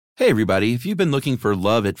Hey everybody, if you've been looking for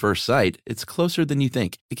love at first sight, it's closer than you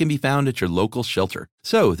think. It can be found at your local shelter.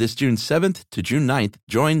 So this June 7th to June 9th,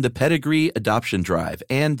 join the Pedigree Adoption Drive,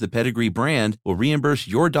 and the Pedigree brand will reimburse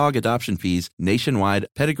your dog adoption fees nationwide.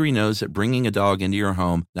 Pedigree knows that bringing a dog into your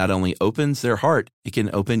home not only opens their heart, it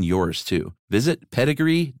can open yours too. Visit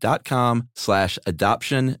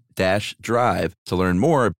pedigree.com/adoption-drive to learn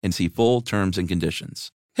more and see full terms and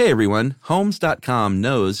conditions. Hey everyone, Homes.com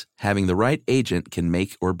knows having the right agent can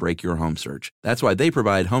make or break your home search. That's why they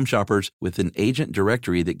provide home shoppers with an agent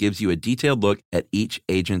directory that gives you a detailed look at each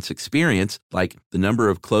agent's experience, like the number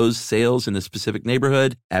of closed sales in a specific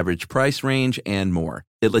neighborhood, average price range, and more.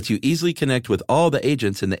 It lets you easily connect with all the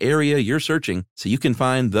agents in the area you're searching so you can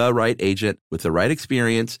find the right agent with the right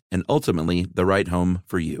experience and ultimately the right home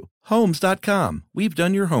for you. Homes.com. We've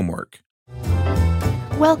done your homework.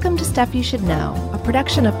 Welcome to Stuff You Should Know, a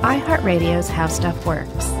production of iHeartRadio's How Stuff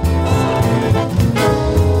Works.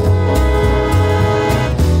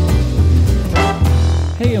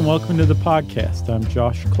 Hey, and welcome to the podcast. I'm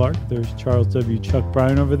Josh Clark. There's Charles W. Chuck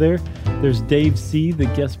Bryan over there. There's Dave C., the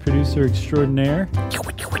guest producer extraordinaire.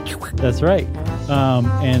 That's right.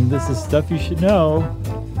 And this is Stuff You Should Know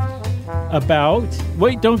about...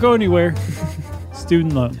 Wait, don't go anywhere.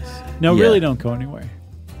 Student loans. No, really don't go anywhere.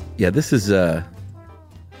 Yeah, this is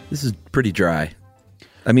pretty dry.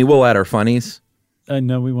 I mean, we'll add our funnies.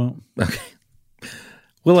 No, we won't. Okay.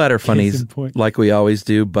 We'll add our funnies like we always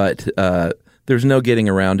do, but there's no getting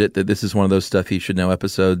around it that this is one of those Stuff You Should Know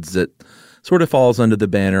episodes that sort of falls under the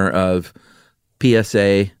banner of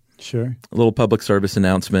PSA. Sure. A little public service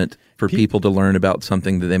announcement for people to learn about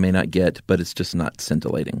something that they may not get, but it's just not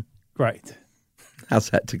scintillating. Right. How's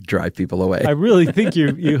that to drive people away? I really think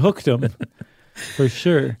you hooked them. For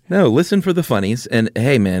sure. No, listen for the funnies. And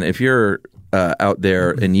hey, man, if you're out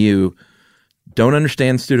there and you don't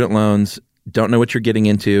understand student loans, don't know what you're getting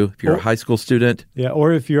into, if you're a high school student. Yeah,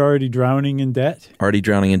 or if you're already drowning in debt.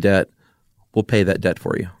 We'll pay that debt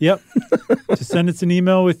for you. Yep. Just send us an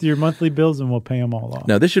email with your monthly bills and we'll pay them all off.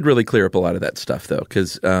 No, this should really clear up a lot of that stuff, though,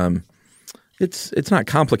 because it's not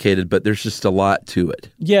complicated, but there's just a lot to it.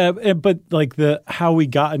 Yeah, but like how we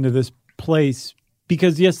got into this place.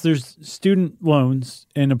 Because, yes, there's student loans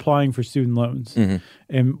and applying for student loans and,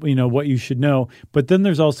 what you should know. But then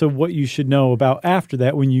there's also what you should know about after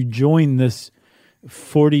that when you join this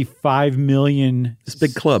 45 million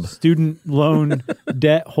big club student loan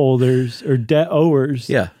debt holders or debt owers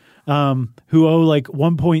who owe like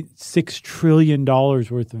 $1.6 trillion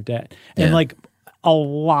worth of debt. And like a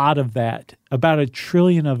lot of that, about $1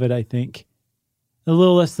 trillion of it, I think, a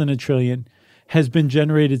little less than $1 trillion, has been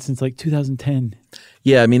generated since like 2010.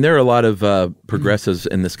 Yeah, I mean, there are a lot of progressives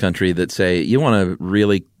in this country that say you want to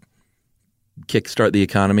really kickstart the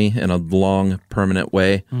economy in a long, permanent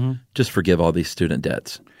way, just forgive all these student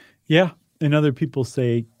debts. Yeah, and other people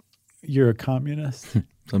say you're a communist.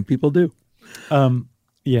 Some people do.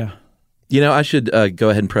 Yeah. I should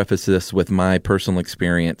go ahead and preface this with my personal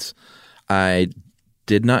experience. I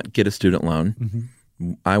did not get a student loan.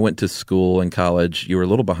 I went to school and college. You were a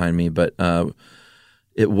little behind me, but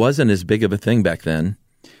it wasn't as big of a thing back then.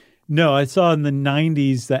 No, I saw in the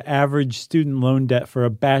 90s the average student loan debt for a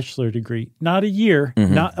bachelor degree, not a year,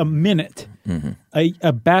 not a minute.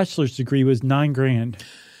 A bachelor's degree was $9,000.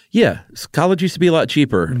 Yeah, college used to be a lot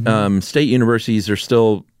cheaper. State universities are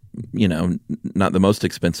still, not the most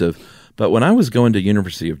expensive. But when I was going to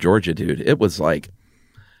University of Georgia, dude, it was like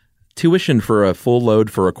tuition for a full load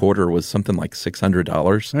for a quarter was something like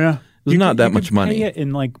 $600. Yeah. It was not that much money. Pay it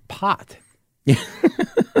in like pot.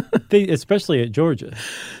 Especially at Georgia.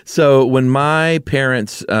 So when my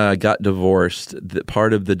parents got divorced,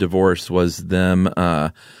 part of the divorce was them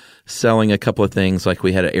selling a couple of things, like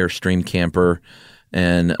we had an Airstream camper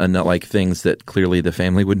and not like things that clearly the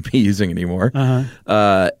family wouldn't be using anymore.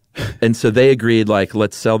 And so they agreed, like,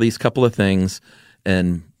 let's sell these couple of things,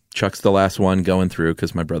 and Chuck's the last one going through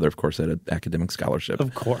because my brother, of course, had an academic scholarship.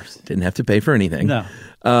 Of course. Didn't have to pay for anything. No.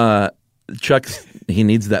 Chuck, he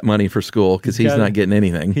needs that money for school because he's not getting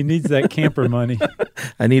anything. He needs that camper money.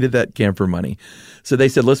 I needed that camper money. So they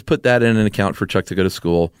said, let's put that in an account for Chuck to go to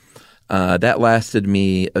school. That lasted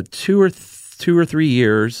me 2 or 3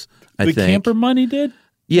 years, I think. The camper money did?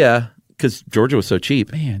 Yeah, because Georgia was so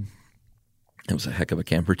cheap. Man. It was a heck of a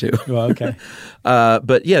camper, too. Well, okay.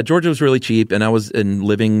 But yeah, Georgia was really cheap, and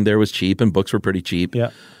living there was cheap, and books were pretty cheap.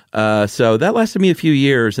 Yeah. So that lasted me a few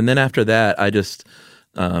years, and then after that, I just,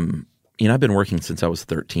 I've been working since I was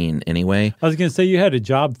 13 anyway. I was going to say you had a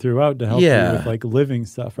job throughout to help you with like living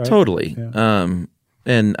stuff, right? Totally. Yeah.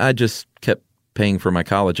 And I just kept paying for my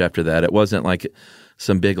college after that. It wasn't like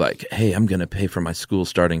some big like, hey, I'm going to pay for my school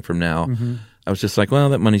starting from now. I was just like, well,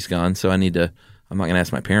 that money's gone, so I'm not going to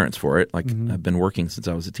ask my parents for it. Like, I've been working since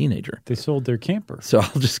I was a teenager. They sold their camper. So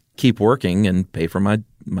I'll just keep working and pay for my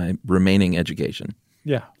remaining education.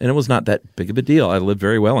 Yeah. And it was not that big of a deal. I lived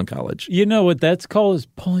very well in college. You know what that's called is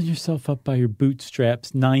pulling yourself up by your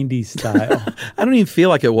bootstraps, 90s style. I don't even feel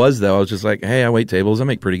like it was, though. I was just like, hey, I wait tables. I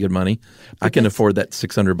make pretty good money. I can afford that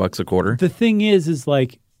 $600 a quarter. The thing is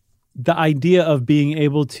like the idea of being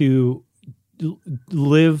able to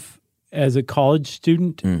live as a college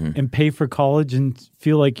student and pay for college and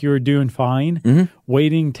feel like you're doing fine,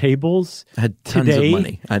 waiting tables I had tons of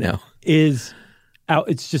money. I know.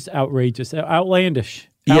 It's just outrageous, outlandish,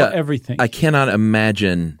 everything. I cannot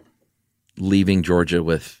imagine leaving Georgia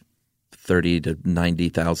with $30,000 to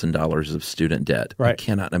 $90,000 of student debt. Right. I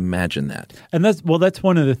cannot imagine that. And that's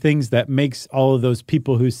one of the things that makes all of those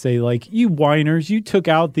people who say like, you whiners, you took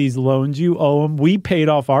out these loans, you owe them. We paid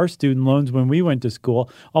off our student loans when we went to school.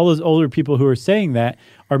 All those older people who are saying that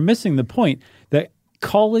are missing the point that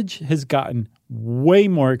college has gotten way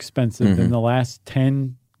more expensive in the last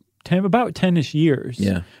about 10-ish years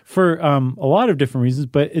for a lot of different reasons.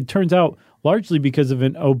 But it turns out largely because of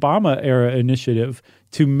an Obama-era initiative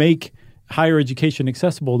to make higher education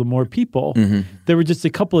accessible to more people. There were just a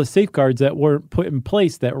couple of safeguards that weren't put in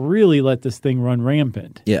place that really let this thing run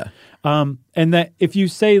rampant. Yeah. And that if you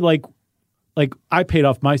say like I paid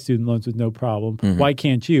off my student loans with no problem, why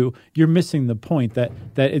can't you? You're missing the point that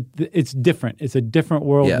it's different. It's a different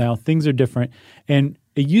world now. Things are different. And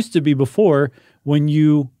it used to be before when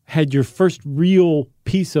you had your first real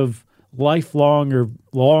piece of lifelong or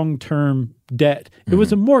long-term debt, it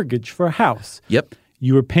was a mortgage for a house. Yep.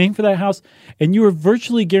 You were paying for that house, and you were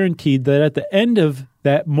virtually guaranteed that at the end of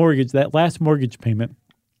that mortgage, that last mortgage payment,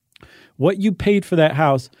 what you paid for that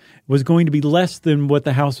house was going to be less than what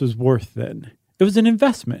the house was worth then. It was an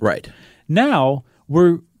investment. Right. Now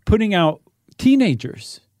we're putting out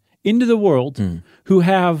teenagers into the world who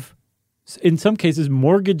have, in some cases,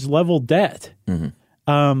 mortgage-level debt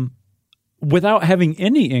without having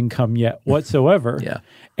any income yet whatsoever.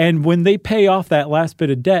 And when they pay off that last bit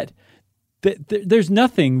of debt, there's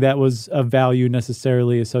nothing that was of value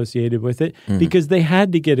necessarily associated with it because they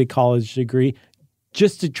had to get a college degree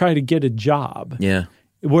just to try to get a job. Yeah.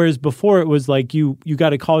 Whereas before it was like you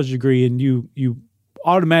got a college degree and you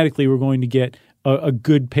automatically were going to get a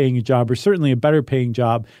good paying job or certainly a better paying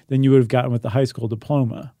job than you would have gotten with the high school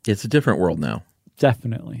diploma. It's a different world now.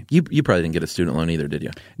 Definitely. You probably didn't get a student loan either, did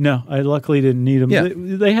you? No, I luckily didn't need them. Yeah.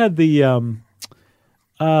 They had the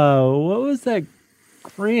what was that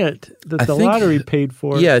grant that the lottery paid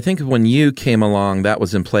for? Yeah, I think when you came along, that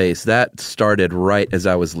was in place. That started right as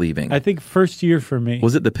I was leaving. I think first year for me.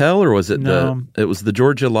 Was it the Pell or was it No. it was the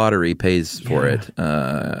Georgia Lottery pays for it.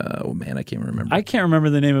 Oh man, I can't remember. I can't remember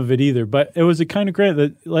the name of it either, but it was a kind of grant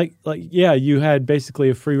that you had basically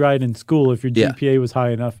a free ride in school if your GPA was high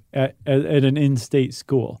enough at an in-state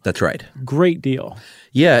school. That's right. Great deal.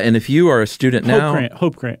 Yeah, and if you are a student now...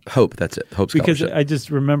 Hope grant. Hope, that's it. Hope Scholarship. Because I just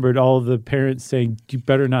remembered all of the parents saying, you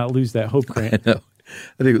better not lose that Hope grant. I know.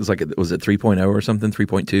 I think it was was it 3.0 or something,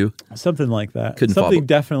 3.2? Something like that. Couldn't Something follow.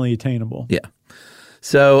 definitely attainable. Yeah.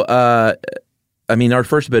 So, our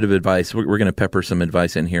first bit of advice, we're going to pepper some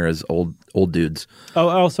advice in here as old dudes. Oh,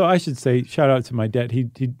 also, I should say, shout out to my dad. He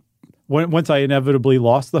once I inevitably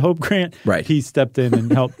lost the Hope grant, right. He stepped in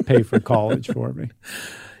and helped pay for college for me.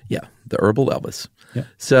 Yeah, the herbal Elvis. Yeah.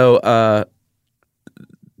 So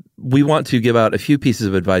we want to give out a few pieces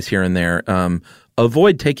of advice here and there.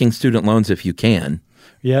 Avoid taking student loans if you can.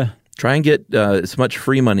 Yeah. Try and get as much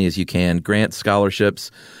free money as you can, grants,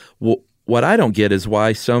 scholarships. What I don't get is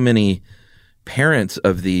why so many parents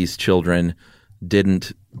of these children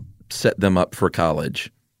didn't set them up for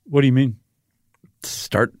college. What do you mean?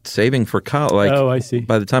 Start saving for college. Oh, I see.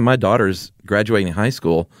 By the time my daughter's graduating high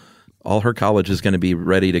school, all her college is going to be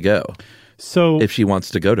ready to go. So if she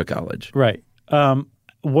wants to go to college. Right.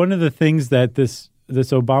 One of the things that this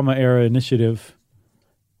Obama era initiative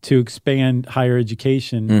to expand higher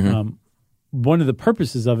education, one of the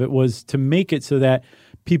purposes of it was to make it so that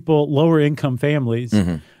people, lower income families,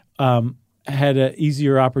 had an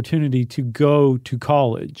easier opportunity to go to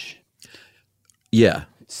college. Yeah.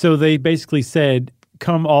 So they basically said,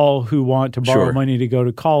 come all who want to borrow money to go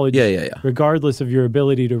to college, regardless of your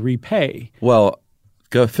ability to repay. Well,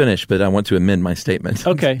 go finish, but I want to amend my statement.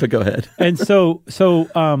 Okay. But go ahead. And so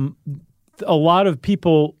a lot of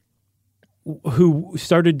people who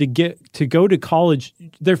started to go to college,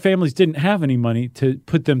 their families didn't have any money to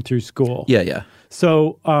put them through school. Yeah, yeah.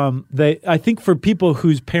 So I think for people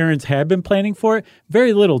whose parents had been planning for it,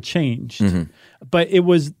 very little changed. But it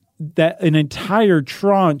was that an entire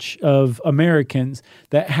tranche of Americans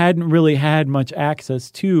that hadn't really had much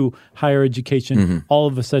access to higher education all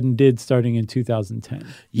of a sudden did starting in 2010.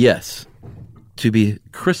 Yes. To be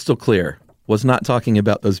crystal clear, was not talking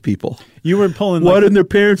about those people. You were pulling Why didn't their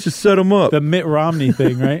parents just set them up? The Mitt Romney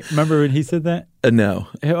thing, right? Remember when he said that? No.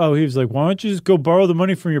 Oh, he was like, why don't you just go borrow the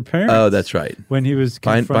money from your parents? Oh, that's right. When he was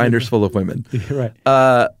Binders full of women. Right.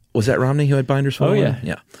 Was that Romney who had binders full of women?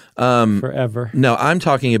 Yeah. Yeah. Forever. No, I'm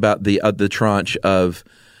talking about the tranche of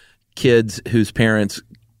kids whose parents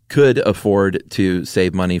could afford to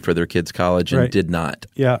save money for their kids' college and did not.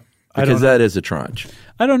 Yeah. Because that is a tranche.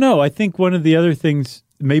 I don't know. I think one of the other things,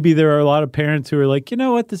 maybe there are a lot of parents who are like, you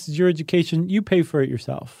know what, this is your education. You pay for it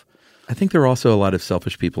yourself. I think there are also a lot of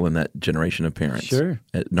selfish people in that generation of parents. Sure.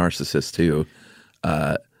 Narcissists who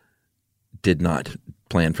did not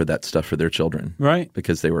plan for that stuff for their children. Right.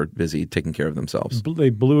 Because they were busy taking care of themselves. They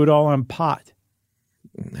blew it all on pot.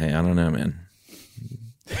 Hey, I don't know, man.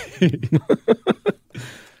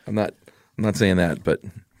 I'm not saying that, but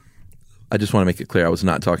I just want to make it clear I was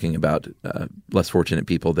not talking about less fortunate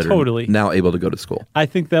people that are now able to go to school. I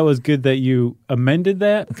think that was good that you amended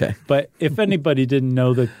that. Okay. But if anybody didn't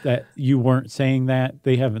know that you weren't saying that,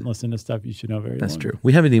 they haven't listened to Stuff You Should Know very long. That's true.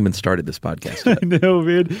 We haven't even started this podcast yet. I know,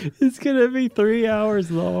 man. It's going to be 3 hours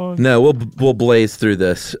long. No, we'll blaze through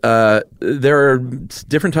this. There are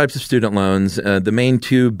different types of student loans. The main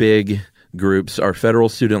two big groups are federal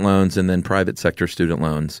student loans and then private sector student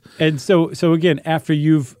loans. And so again, after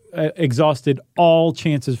you've exhausted all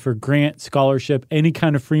chances for grant, scholarship, any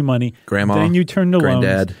kind of free money, then you turn to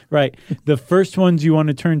granddad. Loans. Right. The first ones you want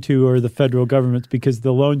to turn to are the federal governments because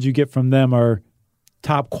the loans you get from them are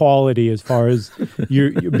top quality as far as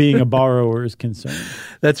you're being a borrower is concerned.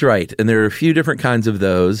 That's right. And there are a few different kinds of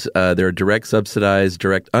those. There are direct subsidized,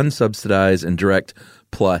 direct unsubsidized, and direct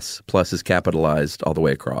plus. Plus is capitalized all the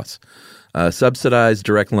way across. Subsidized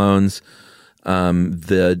direct loans.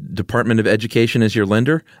 The Department of Education is your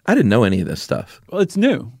lender. I didn't know any of this stuff. Well, it's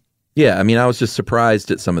new. Yeah, I mean, I was just surprised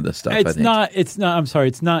at some of this stuff. It's not. I'm sorry.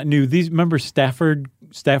 It's not new. Remember Stafford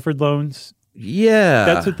loans? Yeah,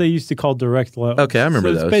 that's what they used to call direct loans. Okay, I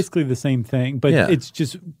remember those. It's basically the same thing, but it's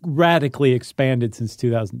just radically expanded since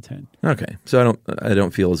 2010. Okay, so I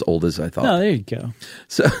don't feel as old as I thought. No, there you go.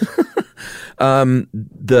 So.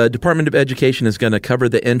 The Department of Education is going to cover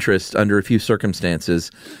the interest under a few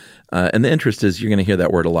circumstances. And the interest is, you're going to hear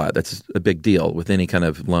that word a lot. That's a big deal with any kind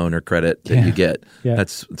of loan or credit that you get. Yeah.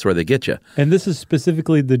 That's where they get you. And this is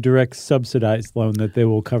specifically the direct subsidized loan that they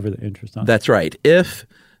will cover the interest on. That's right. If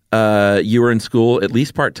you were in school at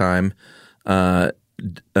least part-time, that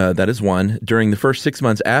is one. During the first 6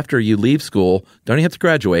 months after you leave school, don't even have to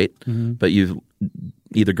graduate, but you've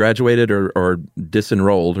either graduated or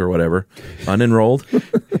disenrolled or whatever, unenrolled.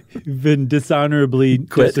 You've been dishonorably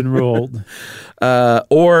disenrolled.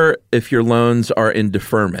 Or if your loans are in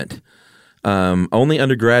deferment. Only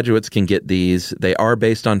undergraduates can get these. They are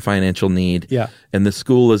based on financial need. Yeah. And the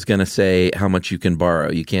school is going to say how much you can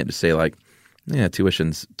borrow. You can't just say like, yeah,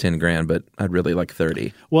 tuition's $10,000, but I'd really like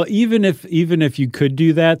 30. Well, even if you could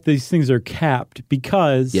do that, these things are capped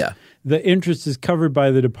because the interest is covered by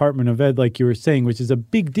the Department of Ed, like you were saying, which is a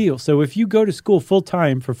big deal. So if you go to school full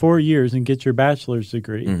time for 4 years and get your bachelor's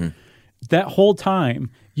degree, that whole time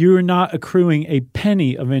you are not accruing a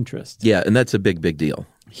penny of interest. Yeah, and that's a big deal.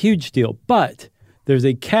 Huge deal. But there's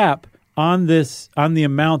a cap on the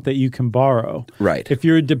amount that you can borrow. Right. If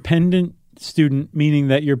you're a dependent student, meaning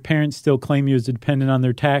that your parents still claim you as a dependent on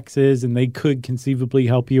their taxes and they could conceivably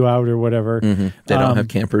help you out or whatever. They don't have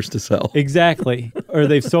campers to sell. Exactly. Or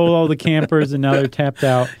they've sold all the campers and now they're tapped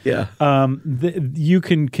out. Yeah. You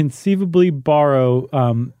can conceivably borrow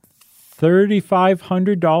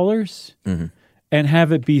 $3,500 and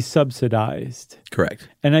have it be subsidized. Correct.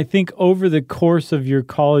 And I think over the course of your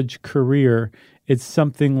college career, it's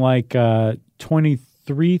something like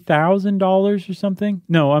 $23,000 or something.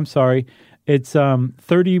 No, I'm sorry. It's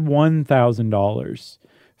 $31,000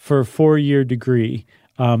 for a 4-year degree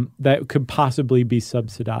that could possibly be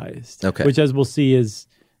subsidized. Okay. Which, as we'll see, is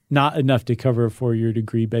not enough to cover a 4-year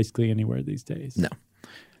degree basically anywhere these days. No.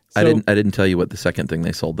 So, I didn't tell you what the second thing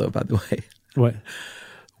they sold, though, by the way. What?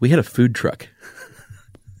 We had a food truck.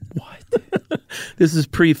 What? This is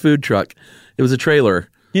pre-food truck. It was a trailer.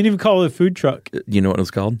 You didn't even call it a food truck. You know what it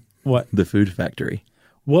was called? What? The Food Factory.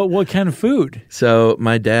 What kind of food? So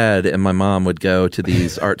my dad and my mom would go to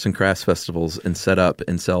these arts and crafts festivals and set up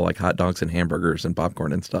and sell like hot dogs and hamburgers and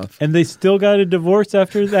popcorn and stuff. And they still got a divorce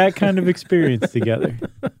after that kind of experience together.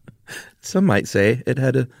 Some might say it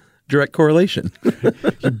had a direct correlation.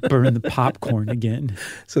 You burn the popcorn again.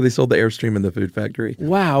 So they sold the Airstream in the food factory.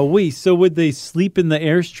 Wow. So would they sleep in the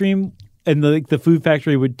Airstream and the food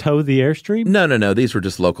factory would tow the Airstream? No. These were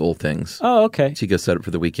just local things. Oh, okay. So you go set up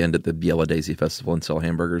for the weekend at the Yellow Daisy Festival and sell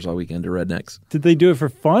hamburgers all weekend to rednecks. Did they do it for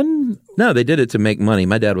fun? No, they did it to make money.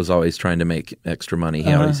 My dad was always trying to make extra money.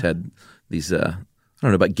 He always had these, I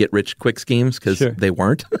don't know about get-rich-quick schemes because they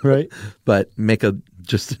weren't. Right. But make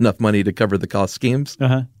just enough money to cover the cost schemes.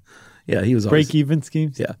 Uh-huh. Yeah, he was always... Break-even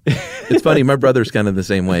schemes? Yeah. It's funny. My brother's kind of the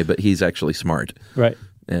same way, but he's actually smart. Right.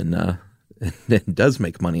 And does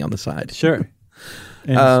make money on the side. Sure.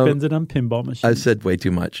 And spends it on pinball machines. I said way too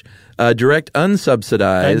much. Direct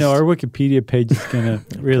unsubsidized. I know. Our Wikipedia page is going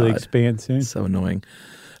to really expand soon. So annoying.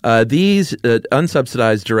 These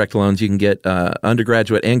unsubsidized direct loans you can get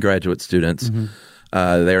undergraduate and graduate students.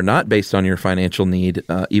 Mm-hmm. They are not based on your financial need,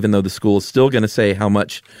 even though the school is still going to say how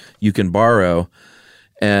much you can borrow.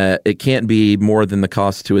 It can't be more than the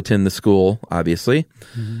cost to attend the school, obviously.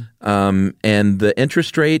 Mm-hmm. And the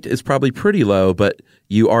interest rate is probably pretty low, but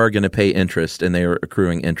you are going to pay interest, and they are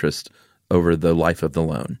accruing interest over the life of the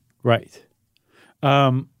loan. Right.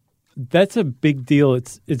 That's a big deal.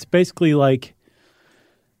 It's basically like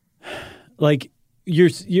you're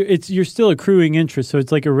still accruing interest, so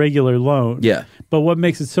it's like a regular loan. Yeah. But what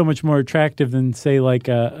makes it so much more attractive than, say, like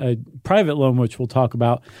a private loan, which we'll talk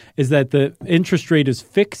about, is that the interest rate is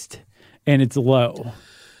fixed and it's low.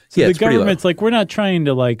 So the government's like, we're not trying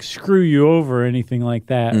to like screw you over or anything like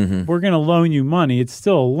that. Mm-hmm. We're going to loan you money. It's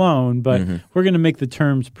still a loan, but we're going to make the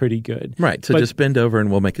terms pretty good. Right. So just bend over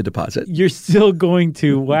and we'll make a deposit. You're still going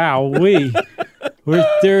to,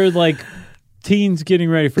 they're like teens getting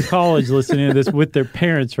ready for college listening to this with their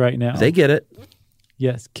parents right now. They get it.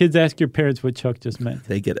 Yes. Kids, ask your parents what Chuck just meant.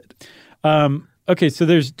 They get it. Okay, so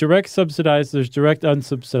there's direct subsidized, there's direct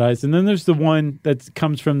unsubsidized, and then there's the one that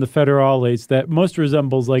comes from the federales that most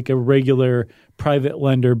resembles like a regular private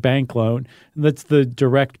lender bank loan. And that's the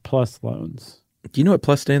direct plus loans. Do you know what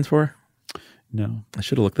plus stands for? No. I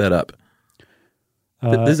should have looked that up.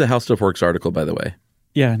 This is a How Stuff Works article, by the way.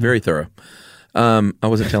 Yeah. Very thorough. I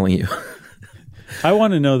wasn't telling you. I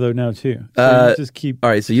want to know, though, now, too. So just keep. All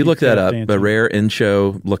right, so you look that up, a rare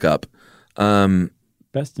in-show lookup.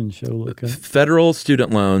 Best in show lookup. Federal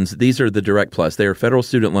student loans, these are the direct plus. They are federal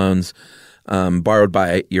student loans borrowed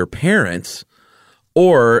by your parents,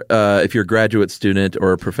 or if you're a graduate student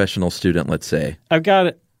or a professional student, let's say. I've got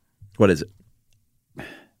it. What is it?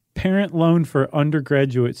 Parent loan for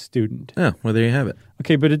undergraduate student. Oh, well, there you have it.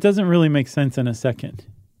 Okay, but it doesn't really make sense in a second.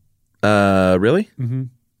 Really? Mm-hmm.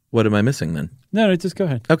 What am I missing then? No, just go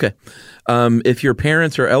ahead. Okay. If your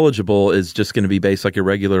parents are eligible, is just going to be based like a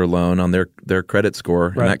regular loan on their credit score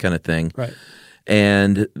and that kind of thing. Right.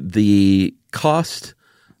 And the cost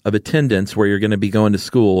of attendance where you're going to be going to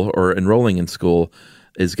school or enrolling in school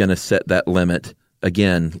is going to set that limit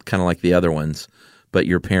again, kind of like the other ones. But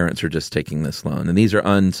your parents are just taking this loan. And these are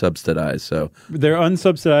unsubsidized. So they're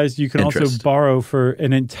unsubsidized. You can also borrow for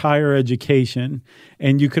an entire education.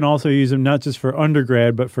 And you can also use them not just for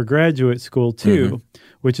undergrad, but for graduate school too,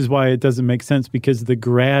 which is why it doesn't make sense, because the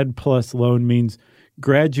grad plus loan means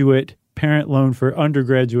graduate parent loan for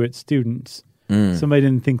undergraduate students. Somebody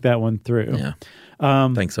didn't think that one through. Yeah.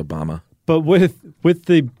 Thanks, Obama. But with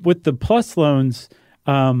the plus loans,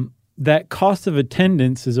 that cost of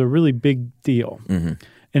attendance is a really big deal. Mm-hmm.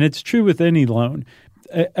 And it's true with any loan.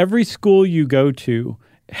 Every school you go to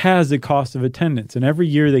has a cost of attendance. And every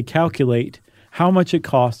year they calculate how much it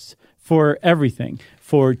costs for everything.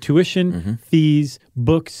 For tuition, fees,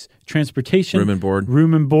 books, transportation. Room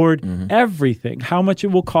and board. Everything. How much it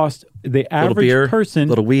will cost the average beer, person.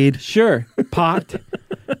 Little weed. Sure. Pot.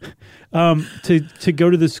 to go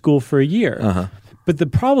to the school for a year. Uh-huh. But the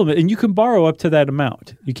problem, and you can borrow up to that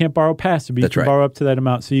amount. You can't borrow past it, but you can borrow up to that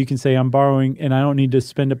amount. So you can say, I'm borrowing and I don't need to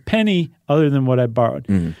spend a penny other than what I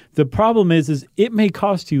borrowed. The problem is it may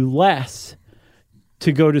cost you less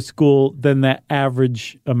to go to school than that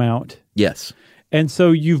average amount. Yes. And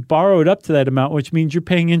so you've borrowed up to that amount, which means you're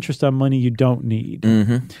paying interest on money you don't need.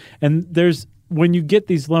 And when you get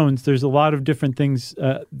these loans, there's a lot of different things,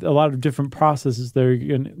 a lot of different processes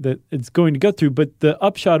that it's going to go through. But the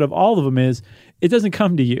upshot of all of them is it doesn't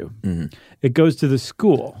come to you. It goes to the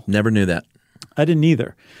school. Never knew that. I didn't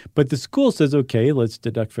either. But the school says, okay, let's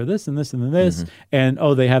deduct for this and this and this. And,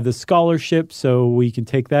 they have this scholarship, so we can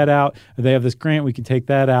take that out. Or they have this grant, we can take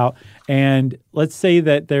that out. And let's say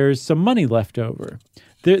that there's some money left over.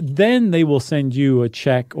 Then they will send you a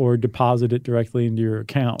check or deposit it directly into your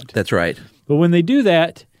account. That's right. But when they do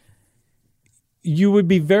that, you would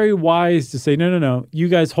be very wise to say, no, you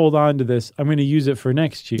guys hold on to this. I'm going to use it for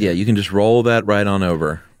next year. Yeah, you can just roll that right on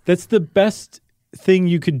over. That's the best thing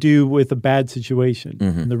you could do with a bad situation.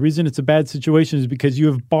 And the reason it's a bad situation is because you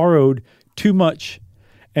have borrowed too much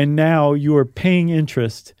and now you are paying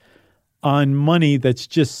interest on money that's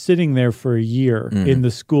just sitting there for a year in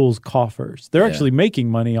the school's coffers. They're actually making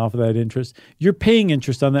money off of that interest. You're paying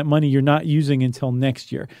interest on that money you're not using until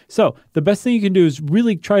next year. So the best thing you can do is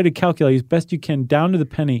really try to calculate as best you can down to the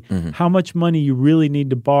penny how much money you really need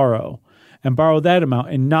to borrow. And borrow that amount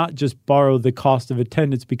and not just borrow the cost of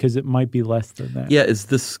attendance because it might be less than that. Yeah, is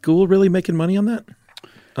the school really making money on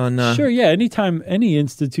that? Sure, yeah. Anytime any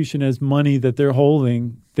institution has money that they're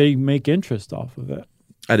holding, they make interest off of it.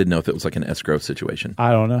 I didn't know if it was like an escrow situation.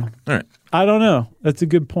 I don't know. All right. I don't know. That's a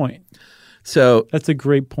good point. So that's a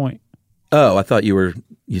great point. Oh, I thought you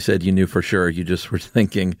said you knew for sure. You just were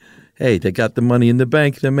thinking, hey, they got the money in the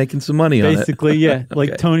bank. They're making some money on it. Basically, yeah. Okay.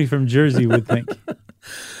 Like Tony from Jersey would think.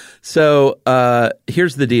 So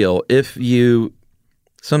here's the deal.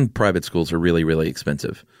 Some private schools are really, really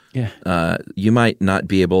expensive. Yeah. You might not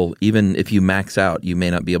be able, even if you max out, you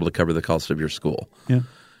may not be able to cover the cost of your school. Yeah.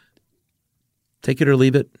 Take it or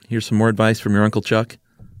leave it. Here's some more advice from your Uncle Chuck.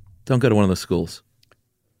 Don't go to one of those schools.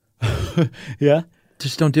 Yeah?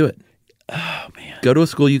 Just don't do it. Oh, man. Go to a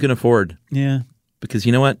school you can afford. Yeah. Because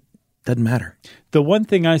you know what? Doesn't matter. The one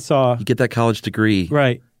thing I saw. You get that college degree.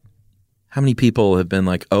 Right. How many people have been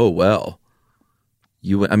like, oh, well,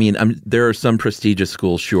 there are some prestigious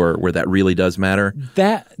schools, sure, where that really does matter.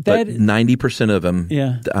 But 90% of them,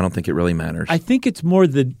 I don't think it really matters. I think it's more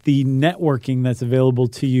the networking that's available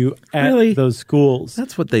to you at those schools.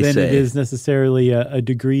 That's what they say. Than it is necessarily a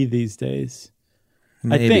degree these days.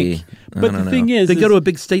 Maybe. I think. But the thing is, they go to a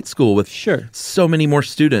big state school with sure so many more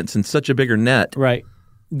students and such a bigger net. Right.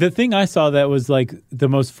 The thing I saw that was like the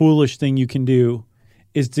most foolish thing you can do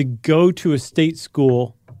is to go to a state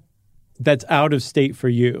school that's out of state for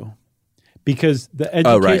you, because the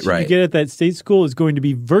education you get at that state school is going to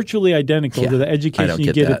be virtually identical to the education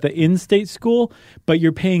you get at the in-state school, but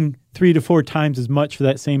you're paying 3 to 4 times as much for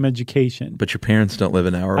that same education. But your parents don't live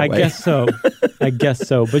an hour away. I guess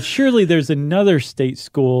so. But surely there's another state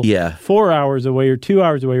school 4 hours away or 2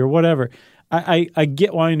 hours away or whatever. I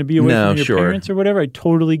get wanting to be away from your parents or whatever. I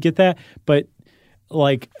totally get that. But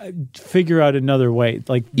figure out another way.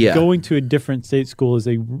 Going to a different state school is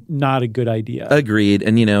not a good idea. Agreed.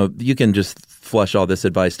 And, you can just flush all this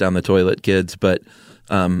advice down the toilet, kids. But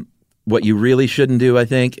what you really shouldn't do, I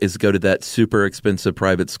think, is go to that super expensive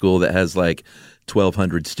private school that has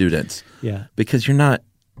 1,200 students. Yeah. Because you're not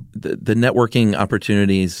 – the networking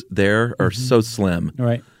opportunities there are so slim.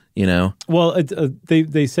 Right. Well,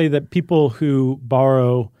 they say that people who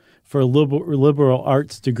borrow for a liberal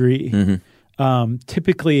arts degree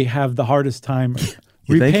typically have the hardest time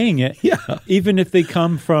repaying it, even if they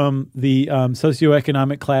come from the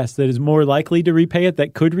socioeconomic class that is more likely to repay it,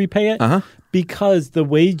 that could repay it, because the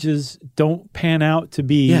wages don't pan out to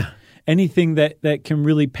be anything that can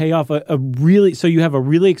really pay off so you have a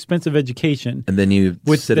really expensive education. And then you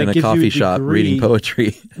sit in a coffee shop reading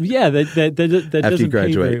poetry. Yeah, that doesn't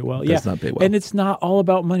pay very well. Does not pay well. And it's not all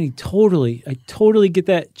about money. Totally. I totally get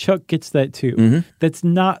that. Chuck gets that too. Mm-hmm. That's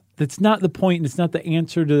not the point, and it's not the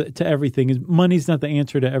answer to everything. Money's not the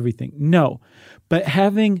answer to everything. No. But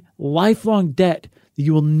having lifelong debt that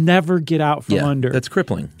you will never get out from under. That's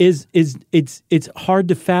crippling. It's hard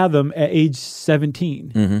to fathom at age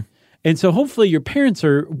 17. Mm-hmm. And so hopefully your parents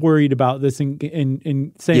are worried about this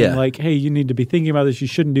and saying hey, you need to be thinking about this. You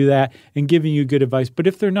shouldn't do that, and giving you good advice. But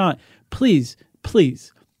if they're not, please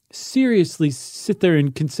seriously sit there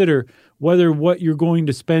and consider whether what you're going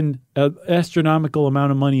to spend an astronomical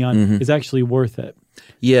amount of money on is actually worth it.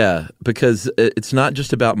 Yeah, because it's not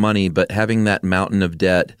just about money, but having that mountain of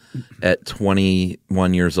debt at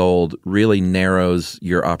 21 years old really narrows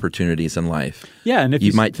your opportunities in life. Yeah, and if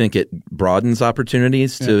you might think it broadens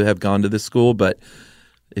opportunities to have gone to this school, but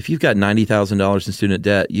if you've got $90,000 in student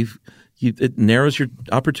debt, it narrows your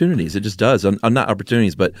opportunities. It just does. On not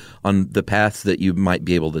opportunities, but on the paths that you might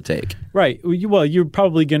be able to take. Right. Well, you're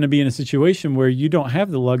probably going to be in a situation where you don't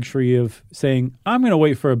have the luxury of saying, I'm going to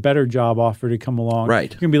wait for a better job offer to come along.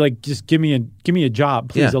 Right. You're going to be like, just give me a job,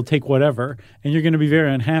 please. I'll take whatever. And you're going to be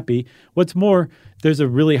very unhappy. What's more, there's a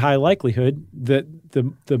really high likelihood that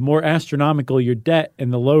the more astronomical your debt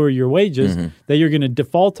and the lower your wages, that you're going to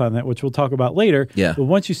default on that, which we'll talk about later. Yeah. But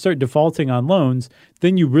once you start defaulting on loans,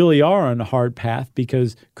 then you really are on a hard path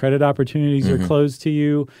because credit opportunities are closed to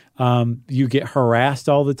you. You get harassed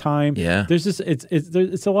all the time. Yeah. There's just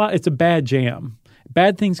it's a lot. It's a bad jam.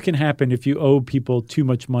 Bad things can happen if you owe people too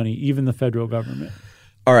much money, even the federal government.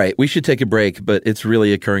 All right, we should take a break, but it's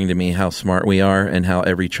really occurring to me how smart we are and how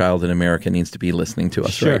every child in America needs to be listening to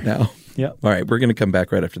us right now. Yep. All right, we're going to come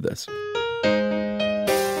back right after this.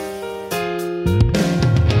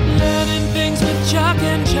 Learning things with Chuck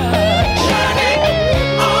and Josh.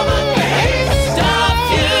 Learning all the things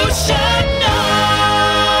stuff you should know.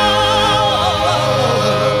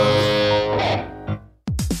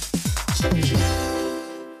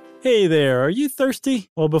 Hey there, are you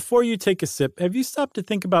thirsty? Well, before you take a sip, have you stopped to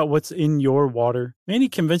think about what's in your water? Many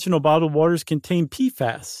conventional bottled waters contain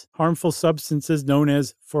PFAS, harmful substances known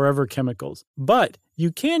as forever chemicals. But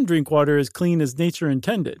you can drink water as clean as nature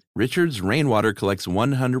intended. Richard's Rainwater collects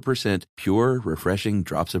 100% pure, refreshing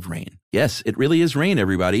drops of rain. Yes, it really is rain,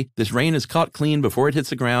 everybody. This rain is caught clean before it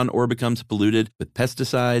hits the ground or becomes polluted with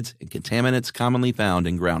pesticides and contaminants commonly found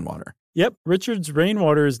in groundwater. Yep, Richard's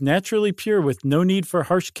Rainwater is naturally pure with no need for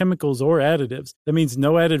harsh chemicals or additives. That means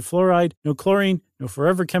no added fluoride, no chlorine, no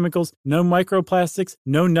forever chemicals, no microplastics,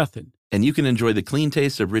 no nothing. And you can enjoy the clean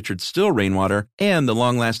taste of Richard's still rainwater and the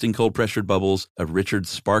long-lasting cold-pressured bubbles of Richard's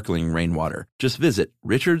sparkling rainwater. Just visit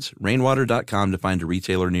richardsrainwater.com to find a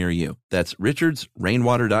retailer near you. That's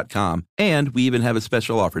richardsrainwater.com. And we even have a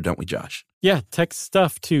special offer, don't we, Josh? Yeah, text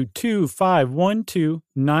stuff to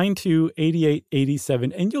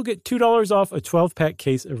 2512928887 and you'll get $2 off a 12-pack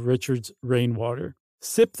case of Richard's Rainwater.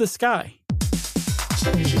 Sip the sky.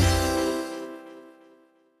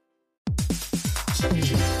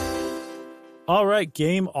 All right,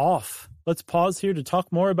 game off. Let's pause here to talk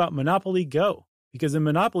more about Monopoly Go. Because in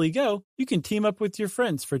Monopoly Go, you can team up with your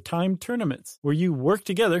friends for timed tournaments where you work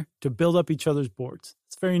together to build up each other's boards.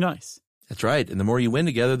 It's very nice. That's right. And the more you win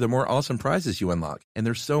together, the more awesome prizes you unlock. And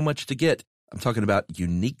there's so much to get. I'm talking about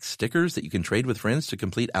unique stickers that you can trade with friends to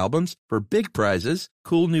complete albums for big prizes,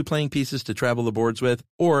 cool new playing pieces to travel the boards with,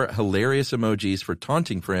 or hilarious emojis for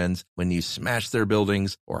taunting friends when you smash their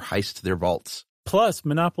buildings or heist their vaults. Plus,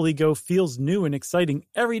 Monopoly Go feels new and exciting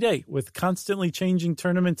every day with constantly changing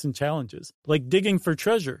tournaments and challenges, like digging for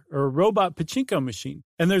treasure or a robot pachinko machine.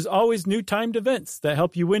 And there's always new timed events that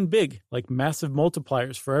help you win big, like massive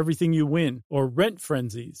multipliers for everything you win or rent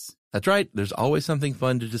frenzies. That's right. There's always something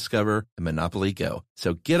fun to discover in Monopoly Go.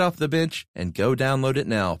 So get off the bench and go download it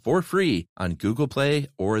now for free on Google Play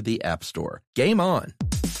or the App Store. Game on.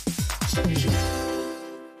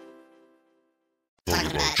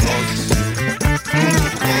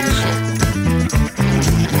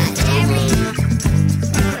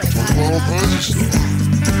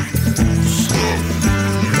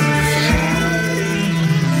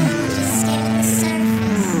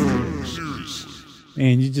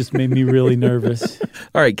 And you just made me really nervous.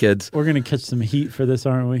 All right, kids. We're going to catch some heat for this,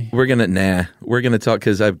 aren't we? We're going to talk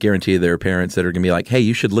because I guarantee you there are parents that are going to be like, hey,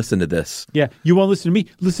 you should listen to this. Yeah. You won't listen to me?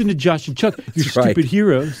 Listen to Josh and Chuck. You're That's right. Stupid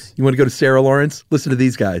heroes. You want to go to Sarah Lawrence? Listen to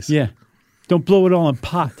these guys. Yeah. Don't blow it all in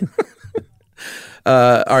pot.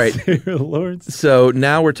 All right. Sarah Lawrence. So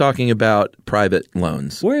now we're talking about private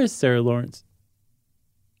loans. Where is Sarah Lawrence?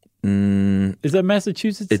 Is that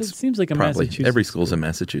Massachusetts? It seems like a probably. Massachusetts. Every school's in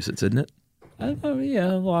Massachusetts, isn't it?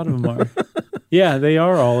 Yeah, a lot of them are. Yeah, they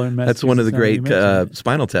are all in Massachusetts. That's one of the great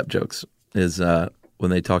Spinal Tap jokes is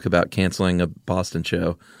when they talk about canceling a Boston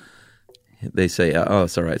show, they say, oh,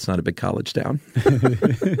 it's all right. It's not a big college town.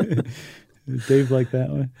 Dave liked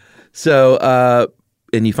that one. So,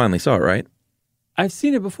 and you finally saw it, right? I've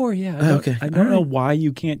seen it before, yeah. I don't know why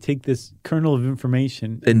you can't take this kernel of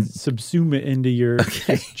information and subsume it into your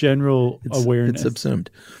just general awareness. It's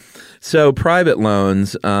subsumed. So private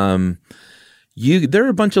loans, there are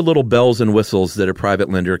a bunch of little bells and whistles that a private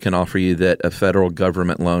lender can offer you that a federal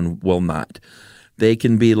government loan will not. They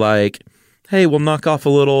can be like, hey, we'll knock off a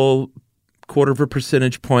little 0.25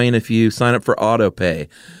 percentage point if you sign up for auto pay.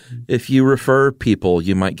 If you refer people,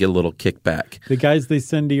 you might get a little kickback. The guys they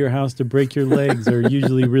send to your house to break your legs are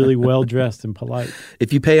usually really well dressed and polite.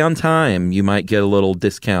 If you pay on time, you might get a little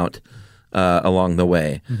discount along the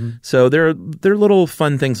way. Mm-hmm. So there are little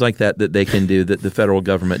fun things like that they can do that the federal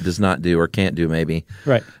government does not do or can't do maybe.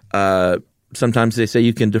 Right. Sometimes they say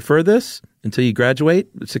you can defer this until you graduate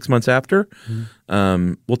 6 months after.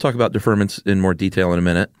 Mm-hmm. We'll talk about deferments in more detail in a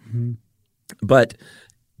minute. Mm-hmm. But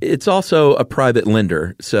it's also a private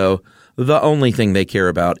lender, so the only thing they care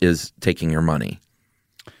about is taking your money.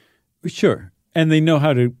 Sure. And they know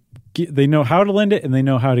how to lend it and they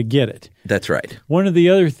know how to get it. That's right. One of the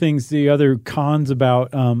other things, the other cons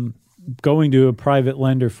about going to a private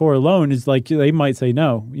lender for a loan is like they might say,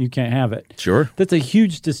 no, you can't have it. Sure. That's a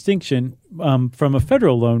huge distinction from a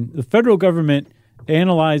federal loan. The federal government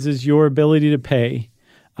analyzes your ability to pay.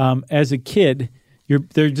 As a kid,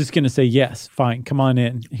 they're just going to say, yes, fine, come on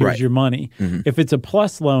in. Here's your money. Mm-hmm. If it's a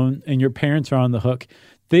plus loan and your parents are on the hook,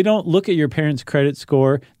 They don't look at your parents' credit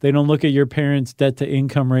score. They don't look at your parents'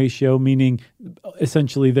 debt-to-income ratio, meaning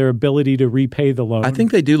essentially their ability to repay the loan. I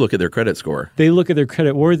think they do look at their credit score. They look at their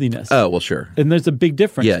credit worthiness. Oh, well, sure. And there's a big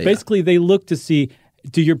difference. Yeah, Basically, they look to see,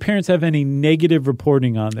 do your parents have any negative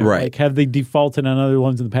reporting on there? Right. Like, have they defaulted on other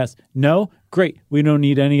loans in the past? No? Great. We don't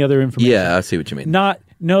need any other information. Yeah, I see what you mean.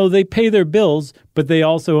 No, they pay their bills, but they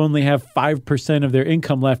also only have 5% of their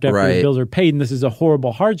income left after Right. their bills are paid, and this is a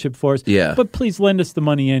horrible hardship for us. Yeah. But please lend us the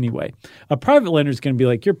money anyway. A private lender is going to be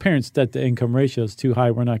like, your parents' debt-to-income ratio is too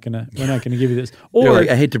high. We're not going to give you this. They're Or like,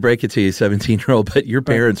 I hate to break it to you, 17-year-old, but your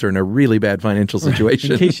parents are in a really bad financial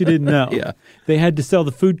situation. in case you didn't know, Yeah. they had to sell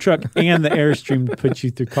the food truck and the Airstream to put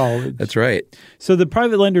you through college. That's right. So the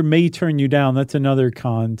private lender may turn you down. That's another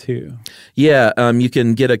con too. Yeah, you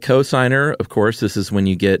can get a co-signer. Of course, this is when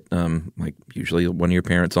you get like usually one of your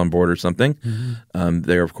parents on board or something.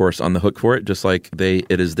 They're of course on the hook for it, just like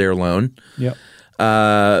it is their loan. Yep.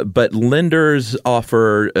 But lenders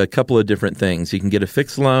offer a couple of different things. You can get a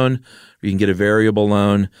fixed loan, or you can get a variable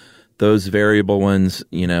loan. Those variable ones,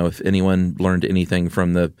 if anyone learned anything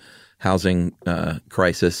from the housing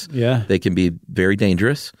crisis, Yeah. they can be very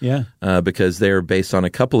dangerous. Yeah. Because they're based on a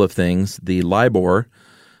couple of things: the LIBOR,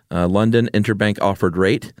 London Interbank Offered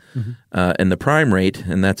Rate, and the prime rate.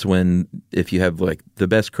 And that's when, if you have like the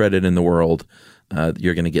best credit in the world,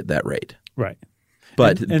 you're going to get that rate. Right.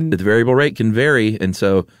 But And- the variable rate can vary, and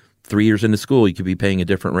so 3 years into school, you could be paying a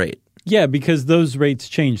different rate. Yeah, because those rates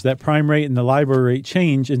change. That prime rate and the LIBOR rate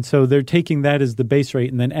change, and so they're taking that as the base rate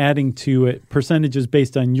and then adding to it percentages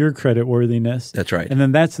based on your credit worthiness. That's right. And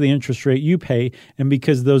then that's the interest rate you pay. And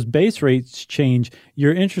because those base rates change,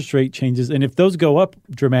 your interest rate changes. And if those go up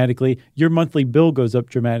dramatically, your monthly bill goes up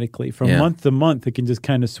dramatically. From Yeah. month to month, it can just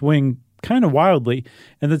kind of swing kind of wildly.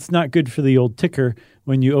 And that's not good for the old ticker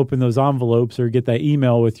when you open those envelopes or get that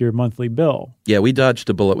email with your monthly bill. Yeah, we dodged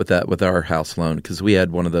a bullet with that with our house loan because we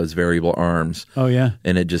had one of those variable arms, Oh, yeah.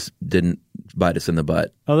 and it just didn't bite us in the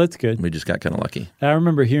butt. Oh, that's good. We just got kind of lucky. I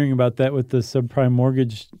remember hearing about that with the subprime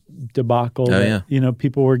mortgage debacle. Oh, that, yeah.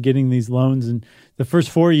 People were getting these loans, and the first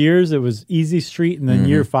 4 years it was easy street, and then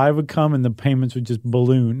year 5 would come, and the payments would just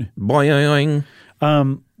balloon. Boing.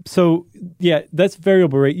 So, yeah, that's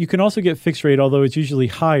variable rate. You can also get fixed rate, although it's usually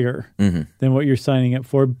higher than what you're signing up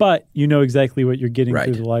for, but you know exactly what you're getting Right.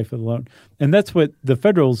 through the life of the loan. And that's what the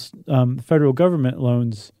federal government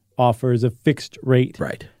loans offer, is a fixed rate.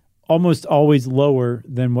 Right. Almost always lower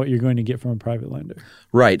than what you're going to get from a private lender.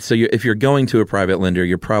 Right. So if you're going to a private lender,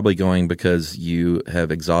 you're probably going because you have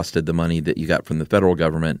exhausted the money that you got from the federal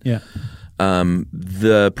government. Yeah.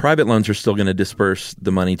 The private loans are still going to disperse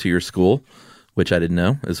the money to your school, which I didn't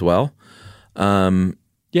know as well. Yeah,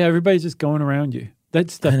 everybody's just going around you. That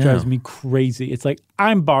stuff drives me crazy. It's like,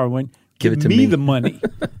 I'm borrowing. Give it to me. the money.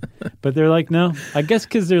 But they're like, no. I guess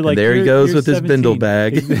because they're like, there he you're- goes you're with his 17. bindle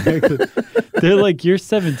bag. Exactly. They're like, you're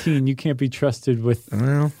 17. You can't be trusted with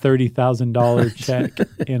 $30,000 check,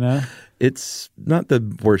 It's not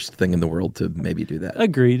the worst thing in the world to maybe do that.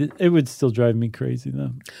 Agreed. It would still drive me crazy,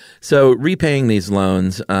 though. So repaying these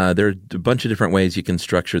loans, there are a bunch of different ways you can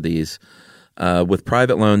structure these. With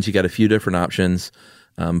private loans, you got a few different options.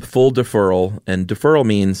 Full deferral, and deferral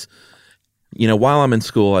means, while I'm in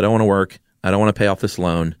school, I don't want to work. I don't want to pay off this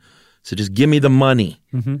loan. So just give me the money.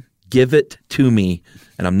 Give it to me,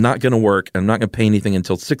 and I'm not going to work. I'm not going to pay anything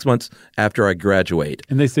until 6 months after I graduate.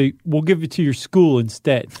 And they say, we'll give it to your school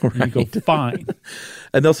instead. And you go, fine.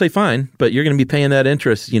 And they'll say, fine, but you're going to be paying that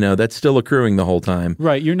interest. That's still accruing the whole time.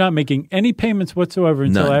 Right. You're not making any payments whatsoever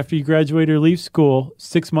until None. after you graduate or leave school,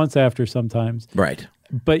 6 months after sometimes. Right.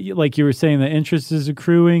 But like you were saying, the interest is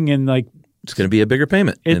accruing, and like It's going to be a bigger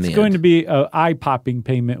payment in it's the going end. to be an eye-popping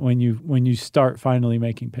payment when you start finally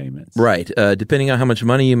making payments. Right. Depending on how much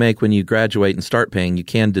money you make when you graduate and start paying, you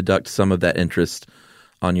can deduct some of that interest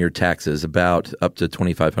on your taxes, about up to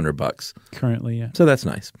 $2,500. Currently, yeah. So that's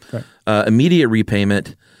nice. Right. Immediate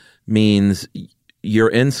repayment means you're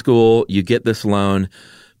in school, you get this loan,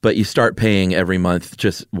 but you start paying every month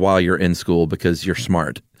just while you're in school because you're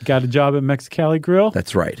smart. Got a job at Mexicali Grill.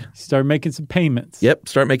 That's right. Start making some payments. Yep.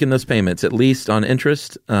 Start making those payments, at least on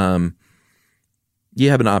interest. You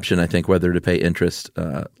have an option, I think, whether to pay interest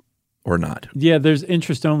or not. Yeah, there's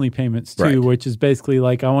interest-only payments too, Right. which is basically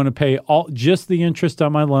like I want to pay just the interest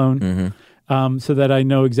on my loan, so that I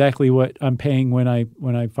know exactly what I'm paying when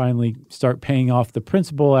I finally start paying off the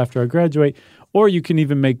principal after I graduate. Or you can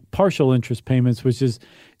even make partial interest payments, which is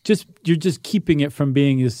you're just keeping it from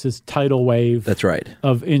being this tidal wave. That's right.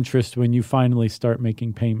 Of interest when you finally start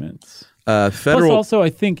making payments. Federal. Plus, also, I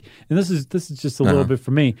think, and this is just a little bit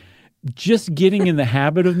for me, just getting in the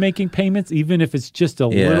habit of making payments, even if it's just a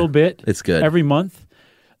little bit, it's good. every month,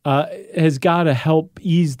 has got to help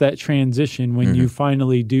ease that transition when you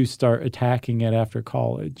finally do start attacking it after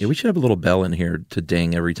college. Yeah, we should have a little bell in here to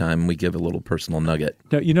ding every time we give a little personal nugget.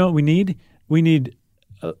 No, you know what we need? We need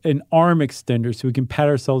an arm extender so we can pat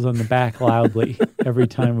ourselves on the back loudly every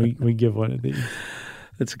time we give one of these.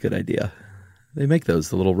 That's a good idea. They make those,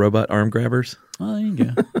 the little robot arm grabbers. Oh, there you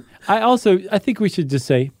go. I think we should just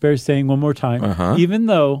say, bears saying one more time, even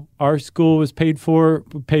though our school was paid for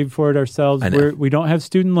it ourselves, we don't have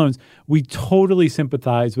student loans, we totally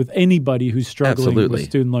sympathize with anybody who's struggling with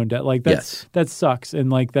student loan debt. Like that sucks.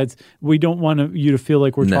 And like we don't want you to feel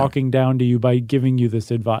like we're talking down to you by giving you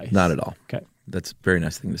this advice. Not at all. Okay. That's a very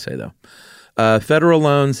nice thing to say, though. Federal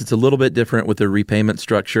loans, it's a little bit different with the repayment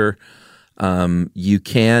structure. You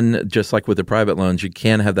can, just like with the private loans, you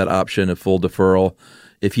can have that option of full deferral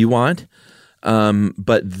if you want.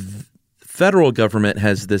 But federal government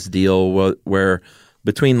has this deal where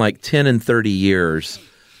between like 10 and 30 years,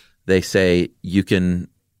 they say you can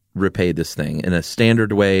repay this thing in a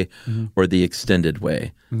standard way or the extended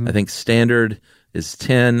way. I think standard is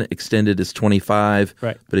 10, extended is 25.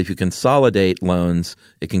 Right. But if you consolidate loans,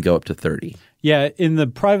 it can go up to 30. Yeah, in the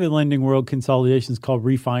private lending world, consolidation is called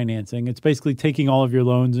refinancing. It's basically taking all of your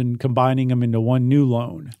loans and combining them into one new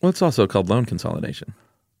loan. Well, it's also called loan consolidation.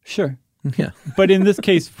 Sure. Yeah. But in this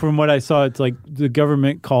case, from what I saw, it's like the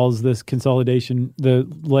government calls this consolidation.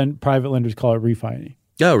 The private lenders call it refining.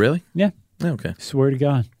 Oh, really? Yeah. Okay. Swear to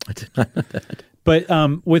God. I did not know that. But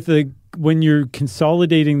when you're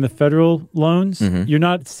consolidating the federal loans, you're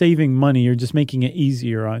not saving money. You're just making it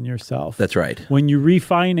easier on yourself. That's right. When you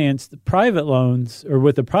refinance the private loans or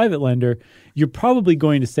with a private lender, you're probably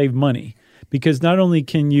going to save money because not only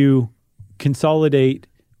can you consolidate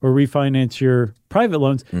or refinance your private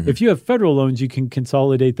loans, if you have federal loans, you can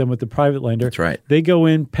consolidate them with the private lender. That's right. They go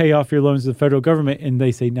in, pay off your loans to the federal government, and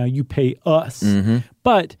they say, now you pay us.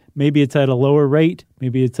 But maybe it's at a lower rate.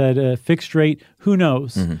 Maybe it's at a fixed rate. Who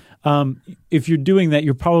knows? If you're doing that,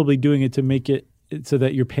 you're probably doing it to make it so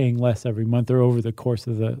that you're paying less every month or over the course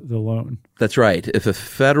of the loan. That's right. If a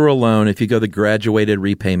federal loan, if you go the graduated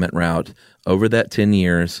repayment route over that 10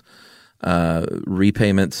 years,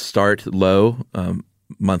 repayments start low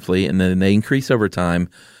monthly, and then they increase over time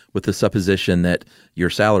with the supposition that your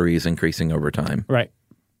salary is increasing over time. Right.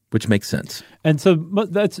 Which makes sense. And so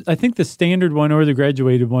I think the standard one or the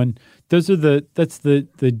graduated one, that's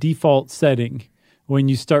the default setting when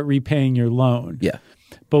you start repaying your loan. Yeah.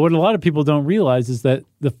 But what a lot of people don't realize is that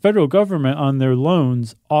the federal government on their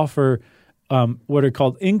loans offer what are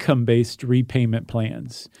called income-based repayment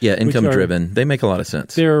plans. Yeah, income-driven. They make a lot of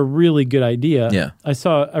sense. They're a really good idea. Yeah.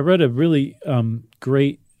 I read a really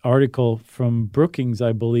great article from Brookings,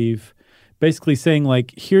 I believe, basically saying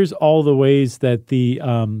like, here's all the ways that the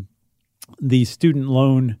student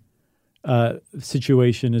loan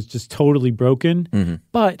situation is just totally broken,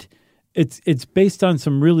 but it's based on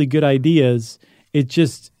some really good ideas. It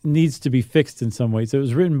just needs to be fixed in some ways. It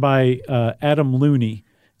was written by Adam Looney.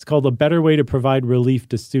 It's called A Better Way to Provide Relief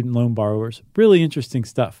to Student Loan Borrowers. Really interesting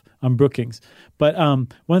stuff on Brookings. But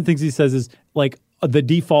one of the things he says is like the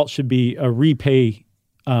default should be a repay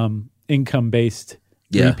income-based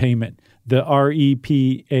repayment. The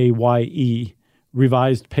REPAYE,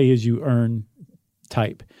 revised pay-as-you-earn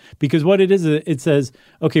type. Because what it is, it says,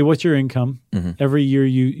 okay, what's your income? Every year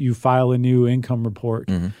you file a new income report.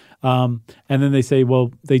 And then they say,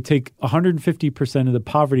 well, they take 150% of the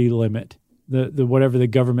poverty limit, the whatever the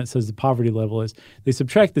government says the poverty level is. They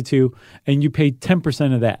subtract the two, and you pay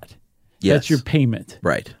 10% of that. Yes. That's your payment.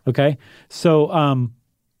 Right. Okay? So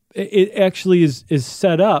it actually is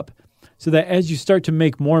set up so that as you start to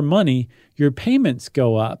make more money, your payments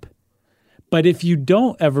go up. But if you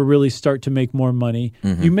don't ever really start to make more money,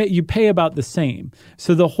 you pay about the same.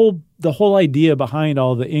 So the whole idea behind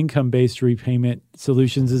all the income-based repayment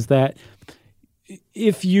solutions is that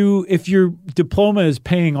if your diploma is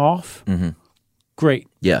paying off, great.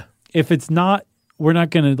 Yeah. If it's not, we're not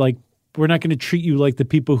going to treat you like the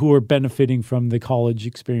people who are benefiting from the college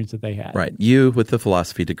experience that they had. Right. You with the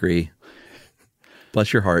philosophy degree.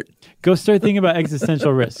 Bless your heart. Go start thinking about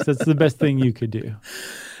existential risks. That's the best thing you could do.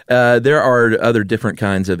 There are other different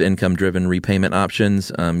kinds of income-driven repayment options.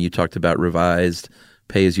 You talked about revised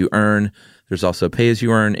pay-as-you-earn. There's also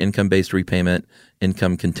pay-as-you-earn, income-based repayment,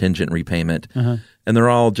 income contingent repayment. And they're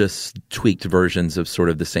all just tweaked versions of sort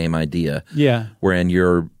of the same idea. Yeah. Wherein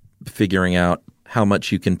you're figuring out how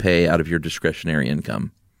much you can pay out of your discretionary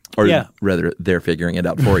income. Or rather, they're figuring it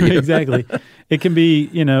out for you. Exactly. It can be,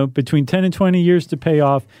 between 10 and 20 years to pay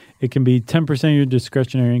off. It can be 10% of your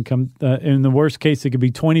discretionary income. In the worst case, it could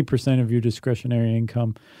be 20% of your discretionary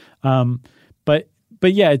income. But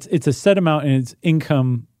yeah, it's a set amount and it's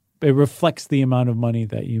income it reflects the amount of money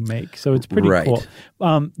that you make. So it's pretty Right. cool.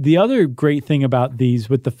 The other great thing about these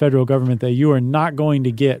with the federal government that you are not going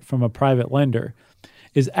to get from a private lender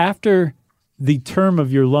is after the term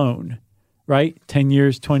of your loan, right? 10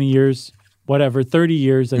 years, 20 years, whatever, 30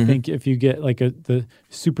 years, I think if you get like the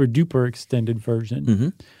super duper extended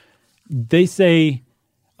version, they say,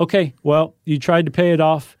 okay, well, you tried to pay it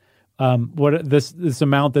off. What this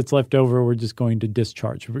amount that's left over, we're just going to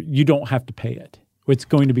discharge. You don't have to pay it. It's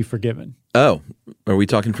going to be forgiven. Oh, are we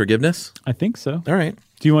talking forgiveness? I think so. All right.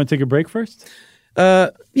 Do you want to take a break first?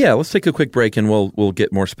 Yeah, let's take a quick break and we'll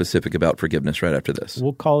get more specific about forgiveness right after this.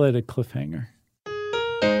 We'll call it a cliffhanger.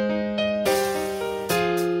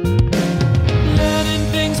 Learning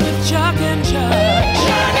things with Chuck and Josh.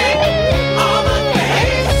 Learning all the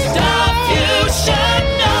things. Stuff you should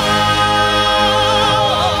know.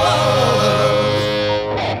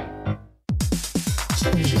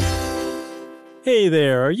 Hey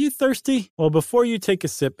there, are you thirsty? Well, before you take a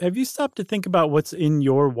sip, have you stopped to think about what's in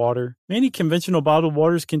your water? Many conventional bottled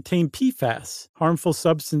waters contain PFAS, harmful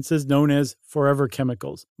substances known as forever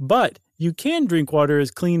chemicals. But you can drink water as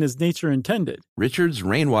clean as nature intended. Richard's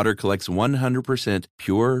Rainwater collects 100%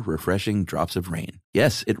 pure, refreshing drops of rain.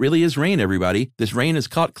 Yes, it really is rain, everybody. This rain is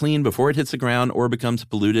caught clean before it hits the ground or becomes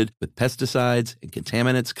polluted with pesticides and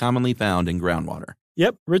contaminants commonly found in groundwater.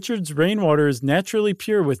 Yep, Richard's Rainwater is naturally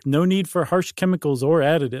pure with no need for harsh chemicals or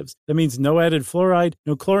additives. That means no added fluoride,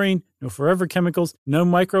 no chlorine, no forever chemicals, no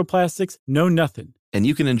microplastics, no nothing. And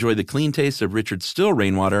you can enjoy the clean taste of Richard's still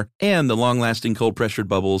rainwater and the long-lasting cold-pressured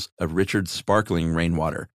bubbles of Richard's sparkling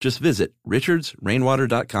rainwater. Just visit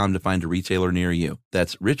richardsrainwater.com to find a retailer near you.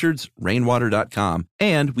 That's richardsrainwater.com.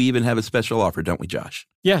 And we even have a special offer, don't we, Josh?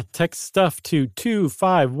 Yeah, text stuff to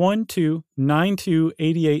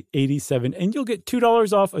 2512928887 and you'll get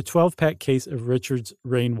 $2 off a 12-pack case of Richard's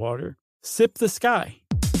Rainwater. Sip the sky.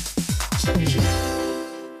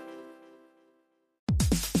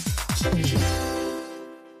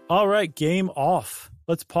 All right, game off.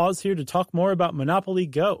 Let's pause here to talk more about Monopoly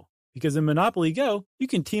Go. Because in Monopoly Go, you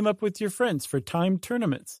can team up with your friends for timed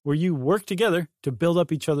tournaments where you work together to build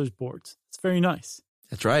up each other's boards. It's very nice.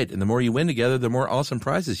 That's right. And the more you win together, the more awesome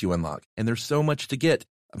prizes you unlock. And there's so much to get.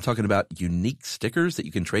 I'm talking about unique stickers that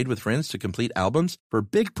you can trade with friends to complete albums for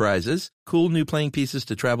big prizes, cool new playing pieces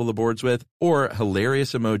to travel the boards with, or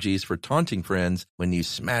hilarious emojis for taunting friends when you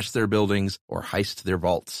smash their buildings or heist their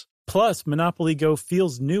vaults. Plus, Monopoly Go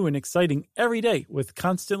feels new and exciting every day with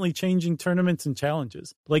constantly changing tournaments and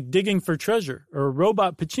challenges, like digging for treasure or a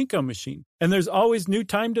robot pachinko machine. And there's always new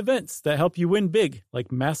timed events that help you win big, like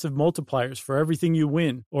massive multipliers for everything you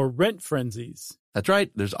win or rent frenzies. That's right.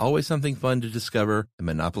 There's always something fun to discover in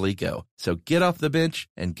Monopoly Go. So get off the bench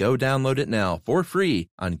and go download it now for free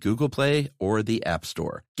on Google Play or the App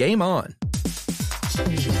Store. Game on.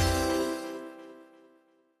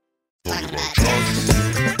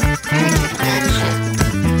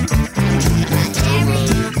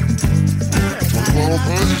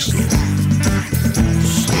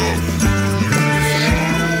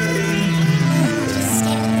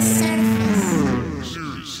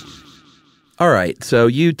 All right, so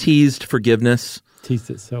you teased forgiveness.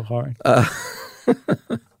 Teased it so hard.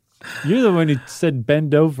 You're the one who said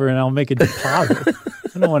bend over and I'll make a deposit.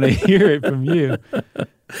 I don't want to hear it from you.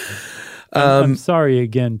 I'm sorry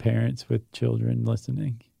again, parents with children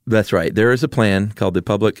listening. That's right. There is a plan called the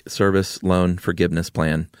Public Service Loan Forgiveness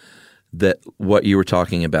Plan that what you were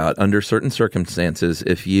talking about, under certain circumstances,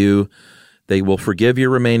 they will forgive your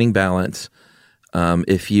remaining balance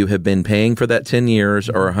if you have been paying for that 10 years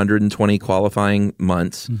or 120 qualifying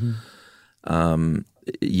months.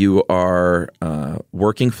 You are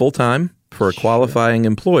working full-time for a qualifying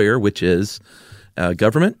employer, which is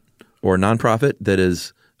government or nonprofit that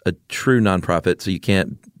is a true nonprofit, so you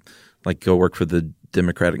can't go work for the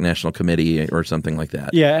Democratic National Committee or something like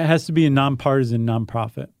that. Yeah, it has to be a nonpartisan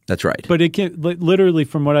nonprofit. That's right. But it can literally,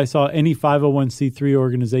 from what I saw, any 501c3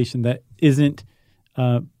 organization that isn't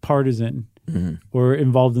partisan or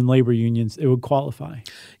involved in labor unions, it would qualify.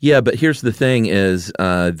 Yeah, but here's the thing is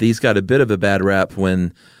these got a bit of a bad rap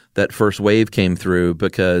when that first wave came through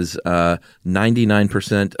because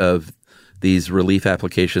 99% of these relief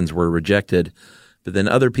applications were rejected. But then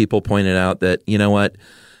other people pointed out that, you know what,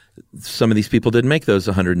 some of these people didn't make those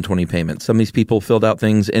 120 payments. Some of these people filled out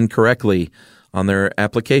things incorrectly on their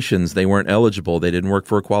applications. They weren't eligible. They didn't work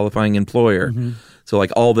for a qualifying employer. So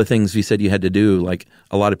all the things you said you had to do,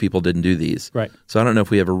 a lot of people didn't do these. Right. So I don't know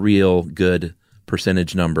if we have a real good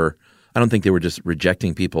percentage number. I don't think they were just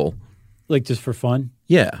rejecting people. Just for fun?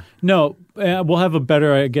 Yeah. No, we'll have a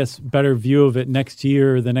better view of it next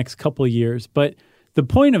year or the next couple of years. But the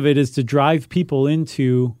point of it is to drive people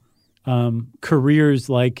into careers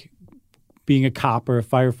like being a cop or a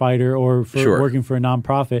firefighter or for Sure. working for a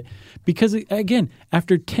nonprofit. Because, again,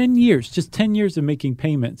 after 10 years, just 10 years of making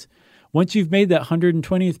payments, once you've made that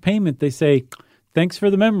 120th payment, they say, thanks for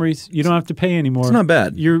the memories. You don't have to pay anymore. It's not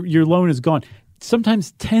bad. Your loan is gone.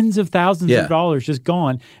 Sometimes tens of thousands Yeah. of dollars just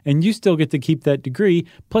gone, and you still get to keep that degree,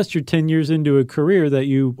 plus you're 10 years into a career that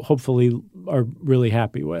you hopefully are really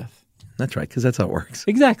happy with. That's right, because that's how it works.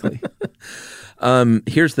 Exactly.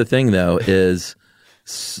 Here's the thing, though, is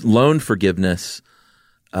loan forgiveness,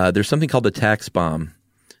 there's something called the tax bomb,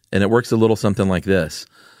 and it works a little something like this.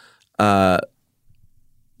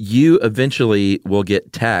 You eventually will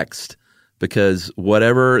get taxed because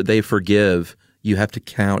whatever they forgive, you have to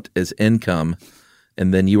count as income,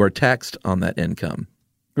 and then you are taxed on that income.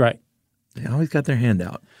 Right. They always got their hand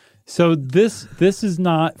out. So this is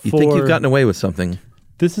not You for think you've gotten away with something.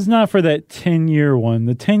 this is not for that 10-year one.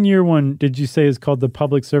 The 10-year one, did you say, is called the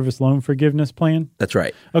Public Service Loan Forgiveness Plan? That's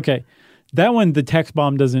right. Okay. That one, the tax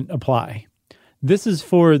bomb doesn't apply. This is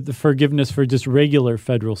for the forgiveness for just regular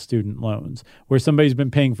federal student loans, where somebody's been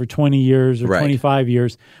paying for 20 years or Right. 25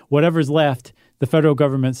 years. Whatever's left, the federal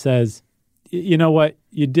government says, you know what,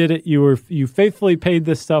 you did it. You faithfully paid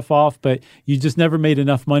this stuff off, but you just never made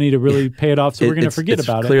enough money to really pay it off, so we're going to forget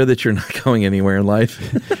about It's it. clear that you're not going anywhere in life.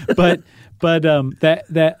 but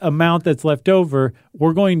that amount that's left over,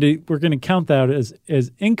 we're going to count that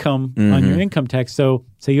as income on your income tax. So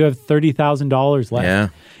say you have $30,000 left. Yeah.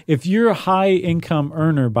 If you're a high income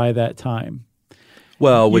earner by that time,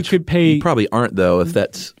 Well, which could pay- you probably aren't, though, if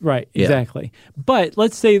that's right, Yeah. exactly. But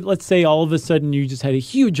let's say all of a sudden you just had a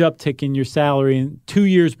huge uptick in your salary in 2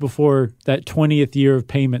 years before that 20th year of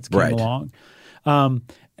payments came Right. along,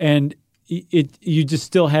 and you just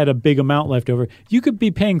still had a big amount left over. You could be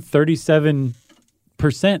paying 37%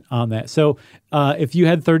 on that. So if you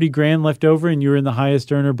had 30 grand left over and you were in the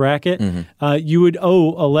highest earner bracket, you would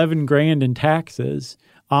owe 11 grand in taxes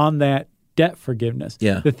on that debt forgiveness.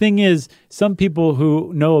 Yeah. The thing is, some people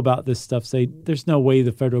who know about this stuff say there's no way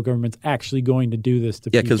the federal government's actually going to do this to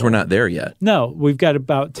people. Yeah, because we're not there yet. No, we've got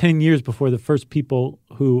about 10 years before the first people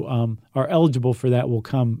who are eligible for that will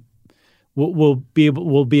come. We'll be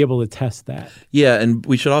able to test that. Yeah, and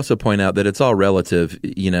we should also point out that it's all relative.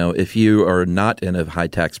 You know, if you are not in a high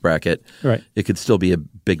tax bracket, Right. it could still be a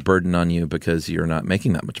big burden on you because you're not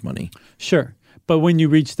making that much money. Sure. But when you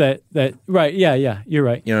reach that right, yeah, you're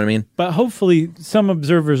right. You know what I mean? But hopefully, some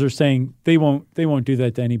observers are saying they won't do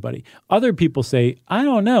that to anybody. Other people say, I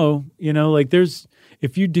don't know. You know, like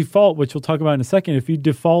if you default, which we'll talk about in a second, if you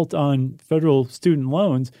default on federal student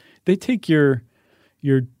loans, they take your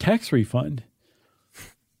tax refund.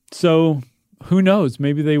 So who knows?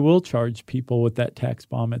 Maybe they will charge people with that tax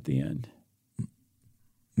bomb at the end.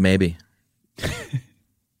 Maybe.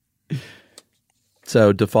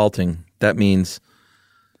 So defaulting, that means,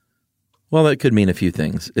 well, that could mean a few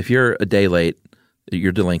things. If you're a day late,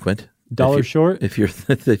 you're delinquent. Dollar short? If you're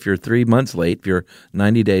 3 months late, if you're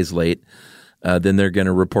 90 days late, then they're going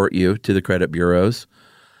to report you to the credit bureaus.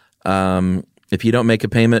 If you don't make a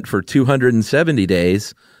payment for 270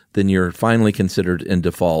 days, then you're finally considered in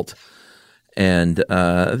default. And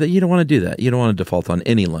you don't want to do that. You don't want to default on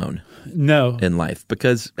any loan No. in life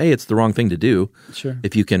because, hey, it's the wrong thing to do. Sure.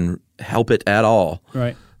 If you can help it at all.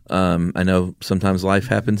 Right. I know sometimes life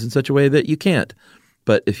happens in such a way that you can't.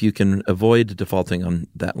 But if you can avoid defaulting on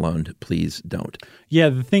that loan, please don't. Yeah,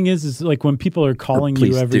 the thing is like when people are calling you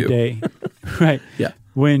please every do. day, right? Yeah.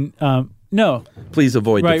 When no, Please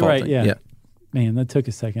avoid right, defaulting. yeah. Man, that took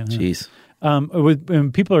a second. Huh? Jeez.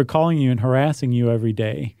 When people are calling you and harassing you every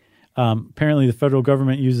day, apparently the federal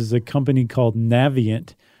government uses a company called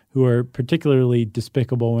Navient, who are particularly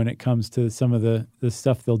despicable when it comes to some of the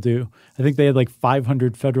stuff they'll do. I think they had like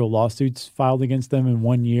 500 federal lawsuits filed against them in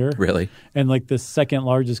 1 year. Really? And like the second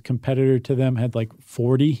largest competitor to them had like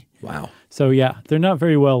 40. Wow. So yeah, they're not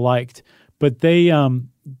very well liked. But they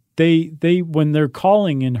when they're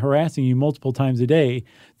calling and harassing you multiple times a day,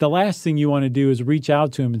 the last thing you want to do is reach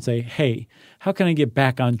out to them and say, "Hey, how can I get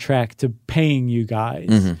back on track to paying you guys?"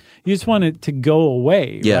 You just want it to go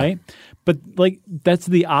away, Yeah. right? But like that's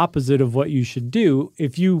the opposite of what you should do.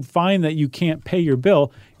 If you find that you can't pay your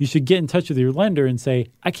bill, you should get in touch with your lender and say,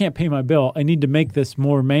 "I can't pay my bill. I need to make this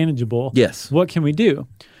more manageable. Yes. What can we do?"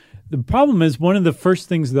 The problem is one of the first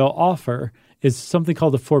things they'll offer is something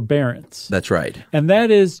called a forbearance. That's right. And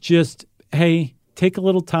that is just, hey, take a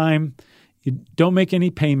little time. You don't make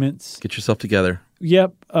any payments. Get yourself together.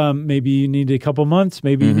 Yep. Maybe you need a couple months.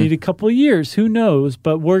 Maybe you need a couple of years. Who knows?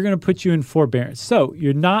 But we're going to put you in forbearance. So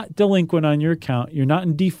you're not delinquent on your account. You're not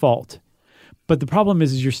in default. But the problem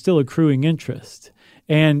is you're still accruing interest.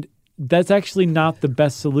 And that's actually not the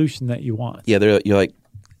best solution that you want. Yeah, you're like,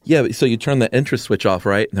 yeah, so you turn the interest switch off,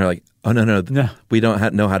 right? And they're like, oh, no. We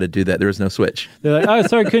don't know how to do that. There is no switch. They're like, oh,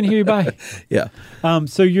 sorry, couldn't hear you. Bye. Yeah.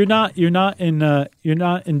 So you're not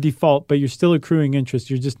in default, but you're still accruing interest.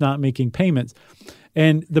 You're just not making payments.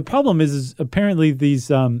 And the problem is apparently these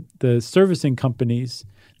the servicing companies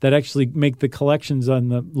that actually make the collections on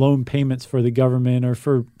the loan payments for the government or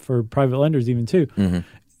for private lenders even too. Mm-hmm.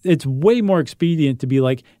 It's way more expedient to be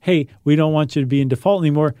like, hey, we don't want you to be in default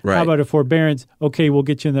anymore. Right. How about a forbearance? Okay, we'll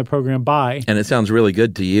get you in the program. Bye. And it sounds really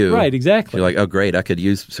good to you. Right, exactly. You're like, oh, great, I could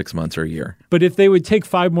use 6 months or a year. But if they would take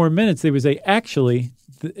 5 more minutes, they would say, actually,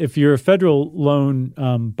 if you're a federal loan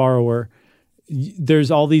borrower, there's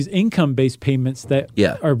all these income-based payments that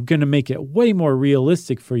are going to make it way more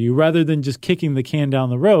realistic for you rather than just kicking the can down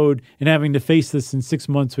the road and having to face this in 6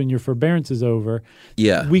 months when your forbearance is over.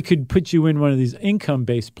 Yeah. We could put you in one of these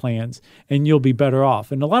income-based plans and you'll be better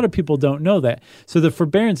off. And a lot of people don't know that. So the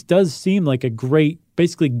forbearance does seem like a great,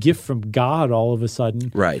 basically, gift from God all of a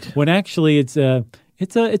sudden. Right. When actually it's a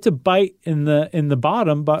bite in the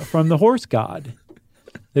bottom but from the horse god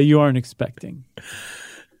that you aren't expecting.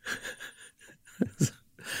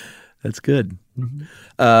 That's good.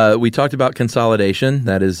 Mm-hmm. We talked about consolidation.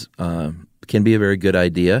 That is can be a very good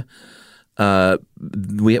idea.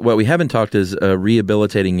 What we haven't talked is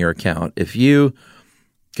rehabilitating your account. If you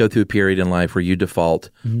go through a period in life where you default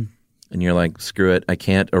and you're like, screw it, I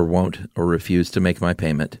can't or won't or refuse to make my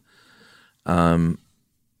payment,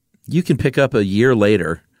 you can pick up a year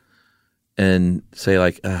later and say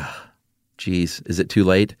like, geez, is it too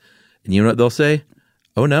late? And you know what they'll say?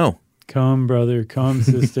 Oh, no. Come, brother. Come,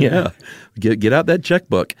 sister. Yeah. Get out that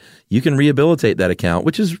checkbook. You can rehabilitate that account,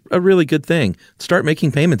 which is a really good thing. Start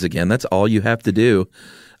making payments again. That's all you have to do.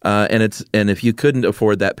 And if you couldn't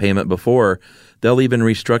afford that payment before, they'll even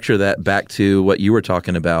restructure that back to what you were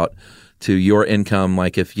talking about, to your income.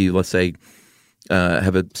 Like if you, let's say,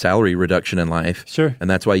 have a salary reduction in life. Sure. And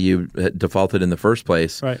that's why you defaulted in the first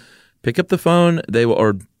place. Right. Pick up the phone,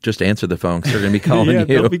 or just answer the phone because they're going to be calling you.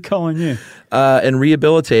 They'll be calling you. And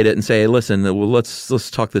rehabilitate it and say, listen, well, let's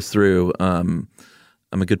talk this through. I'm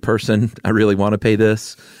a good person. I really want to pay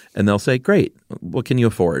this. And they'll say, great. What can you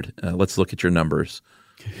afford? Let's look at your numbers.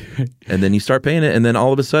 And then you start paying it. And then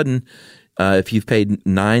all of a sudden, if you've paid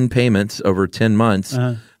 9 payments over 10 months,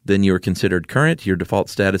 then you're considered current. Your default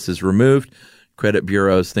status is removed. Credit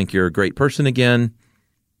bureaus think you're a great person again.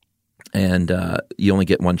 And you only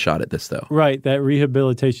get one shot at this, though. Right. That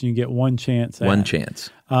rehabilitation, you get one chance at. One chance.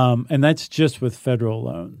 And that's just with federal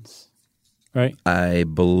loans, right? I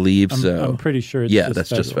believe so. I'm pretty sure it's just that's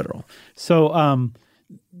just federal. So,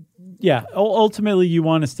 ultimately you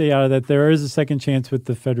want to stay out of that. There is a second chance with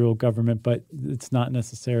the federal government, but it's not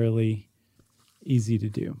necessarily easy to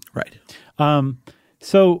do. Right.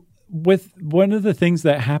 So with one of the things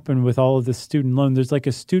that happened with all of this student loan, there's like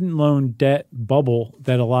a student loan debt bubble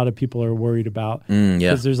that a lot of people are worried about.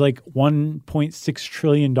 Because there's like $1.6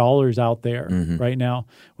 trillion out there right now,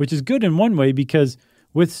 which is good in one way because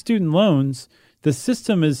with student loans, the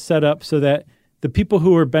system is set up so that the people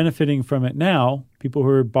who are benefiting from it now, people who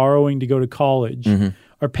are borrowing to go to college,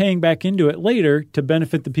 are paying back into it later to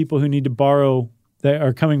benefit the people who need to borrow that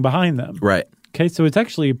are coming behind them. Right. Okay, so it's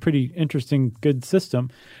actually a pretty interesting, good system.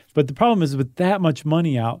 But the problem is with that much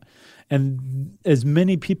money out and as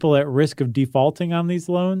many people at risk of defaulting on these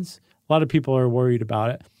loans, a lot of people are worried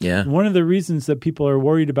about it. Yeah. One of the reasons that people are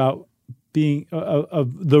worried about being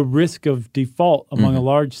of the risk of default among a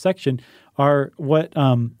large section are what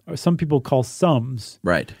some people call SUMs.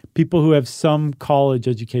 Right. People who have some college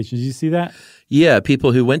education. Did you see that? Yeah,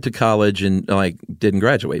 people who went to college and didn't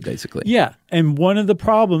graduate, basically. Yeah, and one of the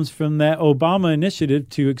problems from that Obama initiative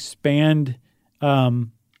to expand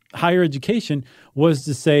higher education was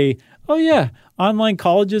to say, oh yeah, online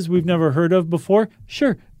colleges we've never heard of before,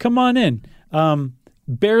 sure, come on in.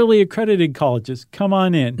 Barely accredited colleges, come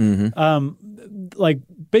on in. Like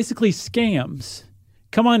basically scams.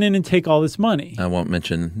 Come on in and take all this money. I won't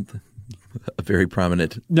mention a very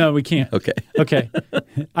prominent. No, we can't. Okay. Okay.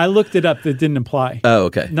 I looked it up. That didn't apply. Oh,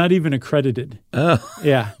 okay. Not even accredited. Oh.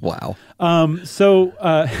 Yeah. Wow.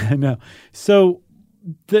 No. So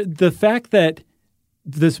the fact that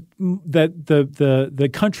the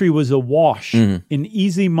country was awash in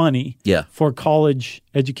easy money for college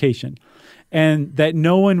education, and that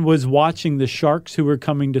no one was watching the sharks who were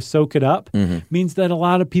coming to soak it up means that a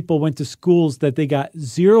lot of people went to schools that they got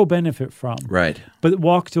zero benefit from. Right. But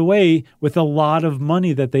walked away with a lot of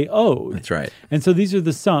money that they owed. That's right. And so these are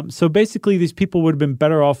the sums. So basically these people would have been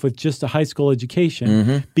better off with just a high school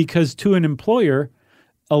education because to an employer,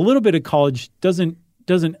 a little bit of college doesn't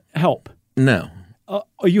help. No.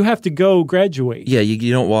 you have to go graduate. Yeah,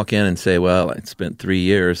 you don't walk in and say, well, I spent 3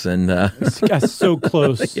 years and... That's so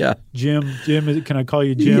close. Yeah. Jim, can I call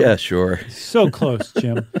you Jim? Yeah, sure. So close,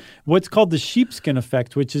 Jim. What's called the sheepskin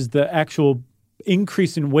effect, which is the actual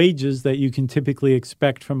increase in wages that you can typically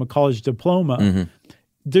expect from a college diploma,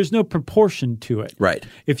 there's no proportion to it. Right.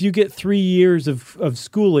 If you get 3 years of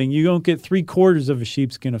schooling, you don't get 3/4 of a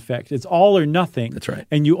sheepskin effect. It's all or nothing. That's right.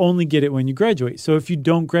 And you only get it when you graduate. So if you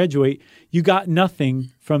don't graduate, you got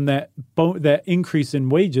nothing from that increase in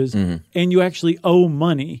wages, and you actually owe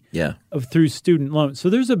money through student loans. So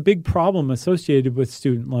there's a big problem associated with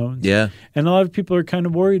student loans. Yeah. And a lot of people are kind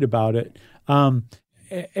of worried about it.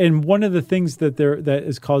 And one of the things that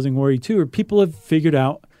is causing worry too are people have figured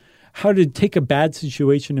out how to take a bad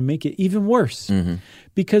situation and make it even worse.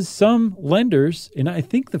 Because some lenders, and I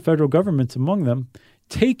think the federal government's among them,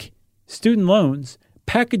 take student loans,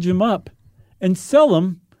 package them up, and sell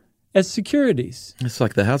them as securities. It's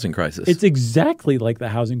like the housing crisis. It's exactly like the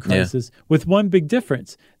housing crisis with one big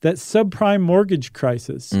difference. That subprime mortgage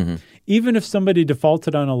crisis, even if somebody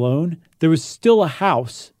defaulted on a loan, there was still a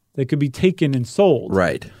house that could be taken and sold.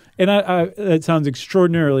 Right. And that sounds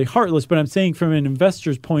extraordinarily heartless, but I'm saying from an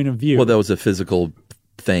investor's point of view. Well, that was a physical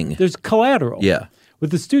thing. There's collateral. Yeah.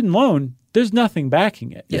 With the student loan, there's nothing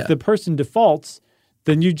backing it. Yeah. If the person defaults,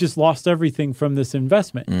 then you just lost everything from this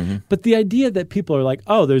investment. But the idea that people are like,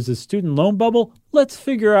 oh, there's a student loan bubble, let's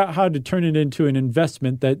figure out how to turn it into an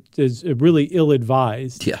investment that is really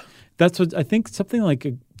ill-advised. Yeah. That's what I think something like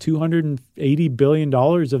 $280 billion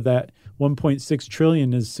of that $1.6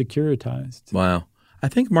 trillion is securitized. Wow. I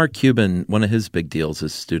think Mark Cuban, one of his big deals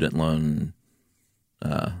is student loan.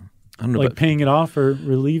 I don't know, like paying it off or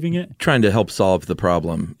relieving it? Trying to help solve the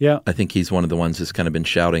problem. Yeah. I think he's one of the ones who's kind of been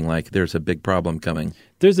shouting like there's a big problem coming.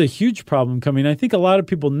 There's a huge problem coming. I think a lot of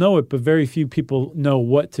people know it, but very few people know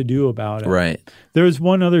what to do about it. Right. There's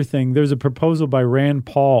one other thing. There's a proposal by Rand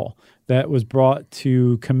Paul that was brought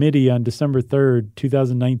to committee on December 3rd,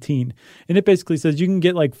 2019. And it basically says you can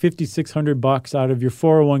get like $5,600 out of your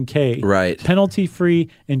 401k, right, penalty-free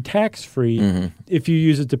and tax-free if you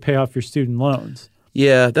use it to pay off your student loans.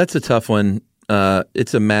 Yeah, that's a tough one.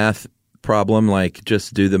 It's a math problem, like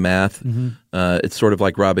just do the math. It's sort of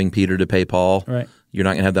like robbing Peter to pay Paul. Right. You're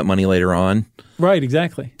not going to have that money later on. Right,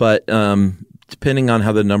 exactly. But depending on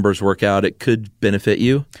how the numbers work out, it could benefit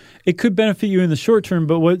you. It could benefit you in the short term,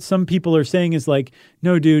 but what some people are saying is like,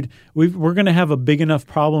 no, dude, we're going to have a big enough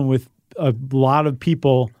problem with a lot of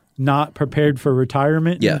people not prepared for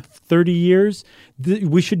retirement in 30 years.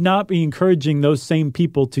 We should not be encouraging those same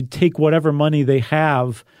people to take whatever money they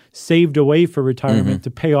have saved away for retirement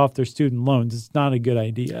to pay off their student loans. It's not a good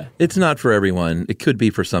idea. It's not for everyone. It could be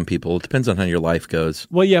for some people. It depends on how your life goes.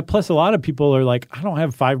 Well, yeah. Plus, a lot of people are like, I don't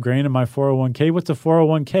have $5,000 in my 401k. What's a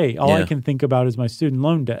 401k? All I can think about is my student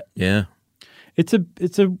loan debt. Yeah. It's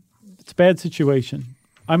a bad situation.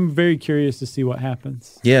 I'm very curious to see what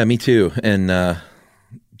happens. Yeah, me too. And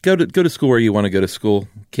go to school where you want to go to school,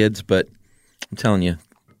 kids. But I'm telling you,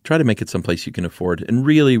 try to make it someplace you can afford, and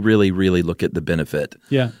really, really, really look at the benefit.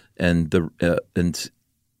 Yeah. And and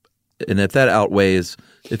if that outweighs,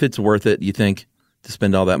 if it's worth it, you think, to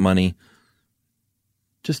spend all that money,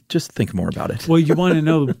 just think more about it. Well, you want to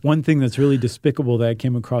know one thing that's really despicable that I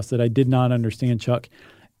came across that I did not understand, Chuck.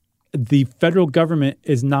 The federal government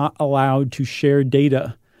is not allowed to share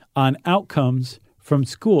data on outcomes from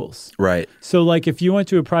schools. Right. So like if you went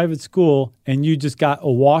to a private school and you just got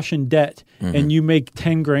awash in debt and you make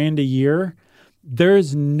 $10,000 a year,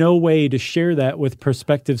 there's no way to share that with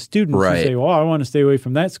prospective students who say, well, I want to stay away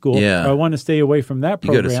from that school. Yeah. Or I want to stay away from that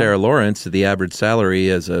program. You go to Sarah Lawrence, the average salary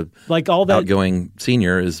as a outgoing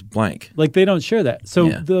senior is blank. Like they don't share that. So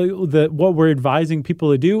the what we're advising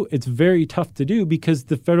people to do, it's very tough to do because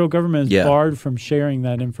the federal government is barred from sharing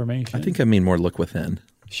that information. I think I mean more look within.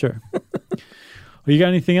 Sure. Well, you got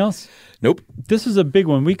anything else? Nope. This is a big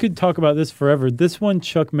one. We could talk about this forever. This one,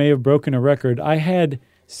 Chuck, may have broken a record. I had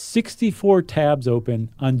 64 tabs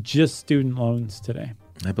open on just student loans today.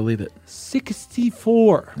 I believe it.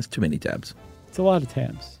 64. That's too many tabs. It's a lot of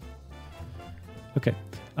tabs. Okay.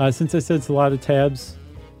 Since I said it's a lot of tabs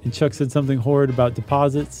and Chuck said something horrid about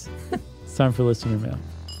deposits, it's time for listener mail.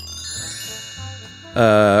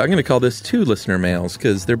 I'm going to call this 2 listener mails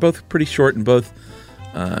because they're both pretty short and both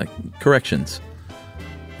corrections.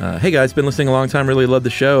 Hey guys, been listening a long time, really love the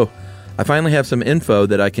show. I finally have some info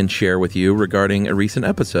that I can share with you regarding a recent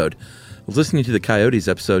episode. I was listening to the Coyotes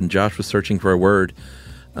episode and Josh was searching for a word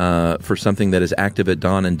for something that is active at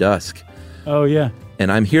dawn and dusk. Oh, yeah.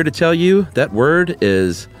 And I'm here to tell you that word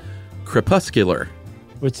is crepuscular.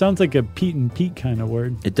 which sounds like a Pete and Pete kind of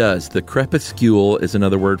word. It does. The crepuscule is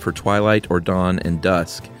another word for twilight or dawn and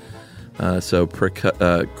dusk. So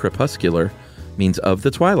crepuscular means of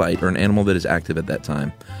the twilight, or an animal that is active at that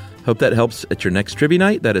time. Hope that helps at your next trivia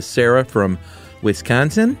night. That is Sarah from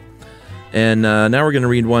Wisconsin. And now we're going to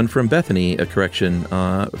read one from Bethany, a correction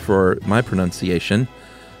for my pronunciation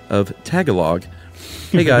of Tagalog.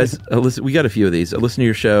 Hey guys, we got a few of these. I listen to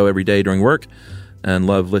your show every day during work and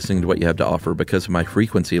love listening to what you have to offer. Because of my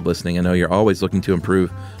frequency of listening, I know you're always looking to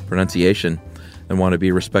improve pronunciation and want to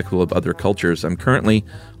be respectful of other cultures. I'm currently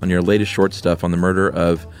on your latest short stuff on the murder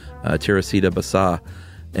of Teresita Basa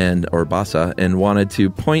and wanted to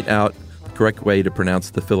point out the correct way to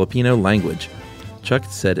pronounce the Filipino language. Chuck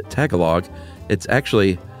said Tagalog. It's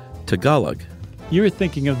actually Tagalog. You were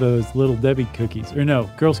thinking of those Little Debbie cookies. Or no,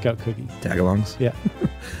 Girl Scout cookies. Tagalongs? Yeah.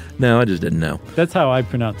 No, I just didn't know. That's how I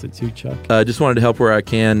pronounce it too, Chuck. Just wanted to help where I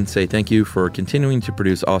can. Say thank you for continuing to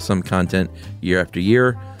produce awesome content year after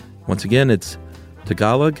year. Once again, it's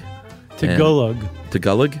Tagalog. Tagalog.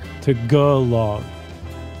 Tagalog? Tagalog.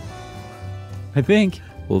 I think.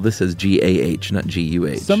 Well, this says G-A-H, not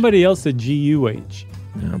G-U-H. Somebody else said G-U-H.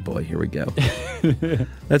 Oh, boy, here we go.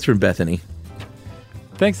 That's from Bethany.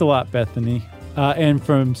 Thanks a lot, Bethany. And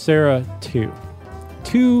from Sarah, too.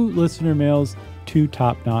 2 listener mails, 2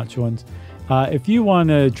 top-notch ones. If you want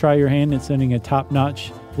to try your hand at sending a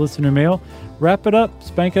top-notch listener mail, wrap it up,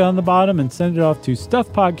 spank it on the bottom, and send it off to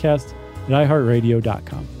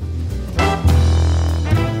stuffpodcast@iheartradio.com.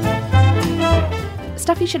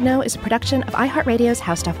 Stuff You Should Know is a production of iHeartRadio's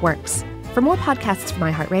How Stuff Works. For more podcasts from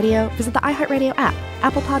iHeartRadio, visit the iHeartRadio app,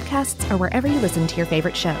 Apple Podcasts, or wherever you listen to your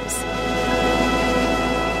favorite shows.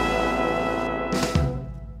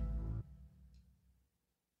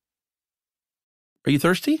 Are you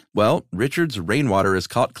thirsty? Well, Richard's rainwater is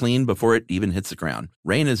caught clean before it even hits the ground.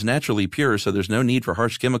 Rain is naturally pure, so there's no need for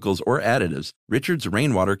harsh chemicals or additives. Richard's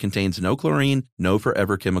rainwater contains no chlorine, no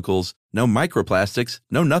forever chemicals, no microplastics,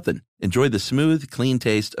 no nothing. Enjoy the smooth, clean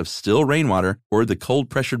taste of still rainwater or the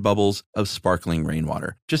cold-pressured bubbles of sparkling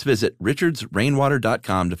rainwater. Just visit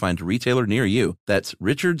richardsrainwater.com to find a retailer near you. That's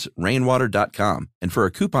richardsrainwater.com. And for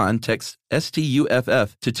a coupon, text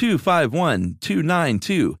STUFF to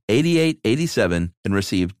 251-292-8887 and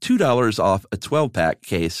receive $2 off a 12-pack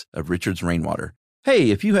case of Richard's Rainwater.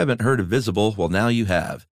 Hey, if you haven't heard of Visible, well, now you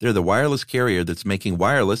have. They're the wireless carrier that's making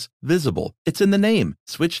wireless visible. It's in the name.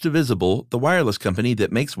 Switch to Visible, the wireless company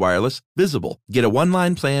that makes wireless visible. Get a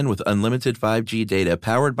one-line plan with unlimited 5G data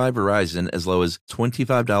powered by Verizon as low as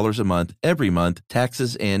 $25 a month every month,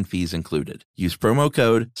 taxes and fees included. Use promo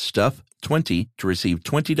code STUFF20 to receive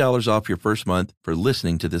 $20 off your first month for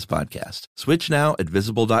listening to this podcast. Switch now at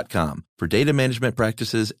Visible.com. For data management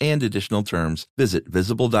practices and additional terms, visit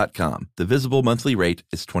Visible.com. The Visible monthly rate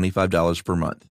is $25 per month.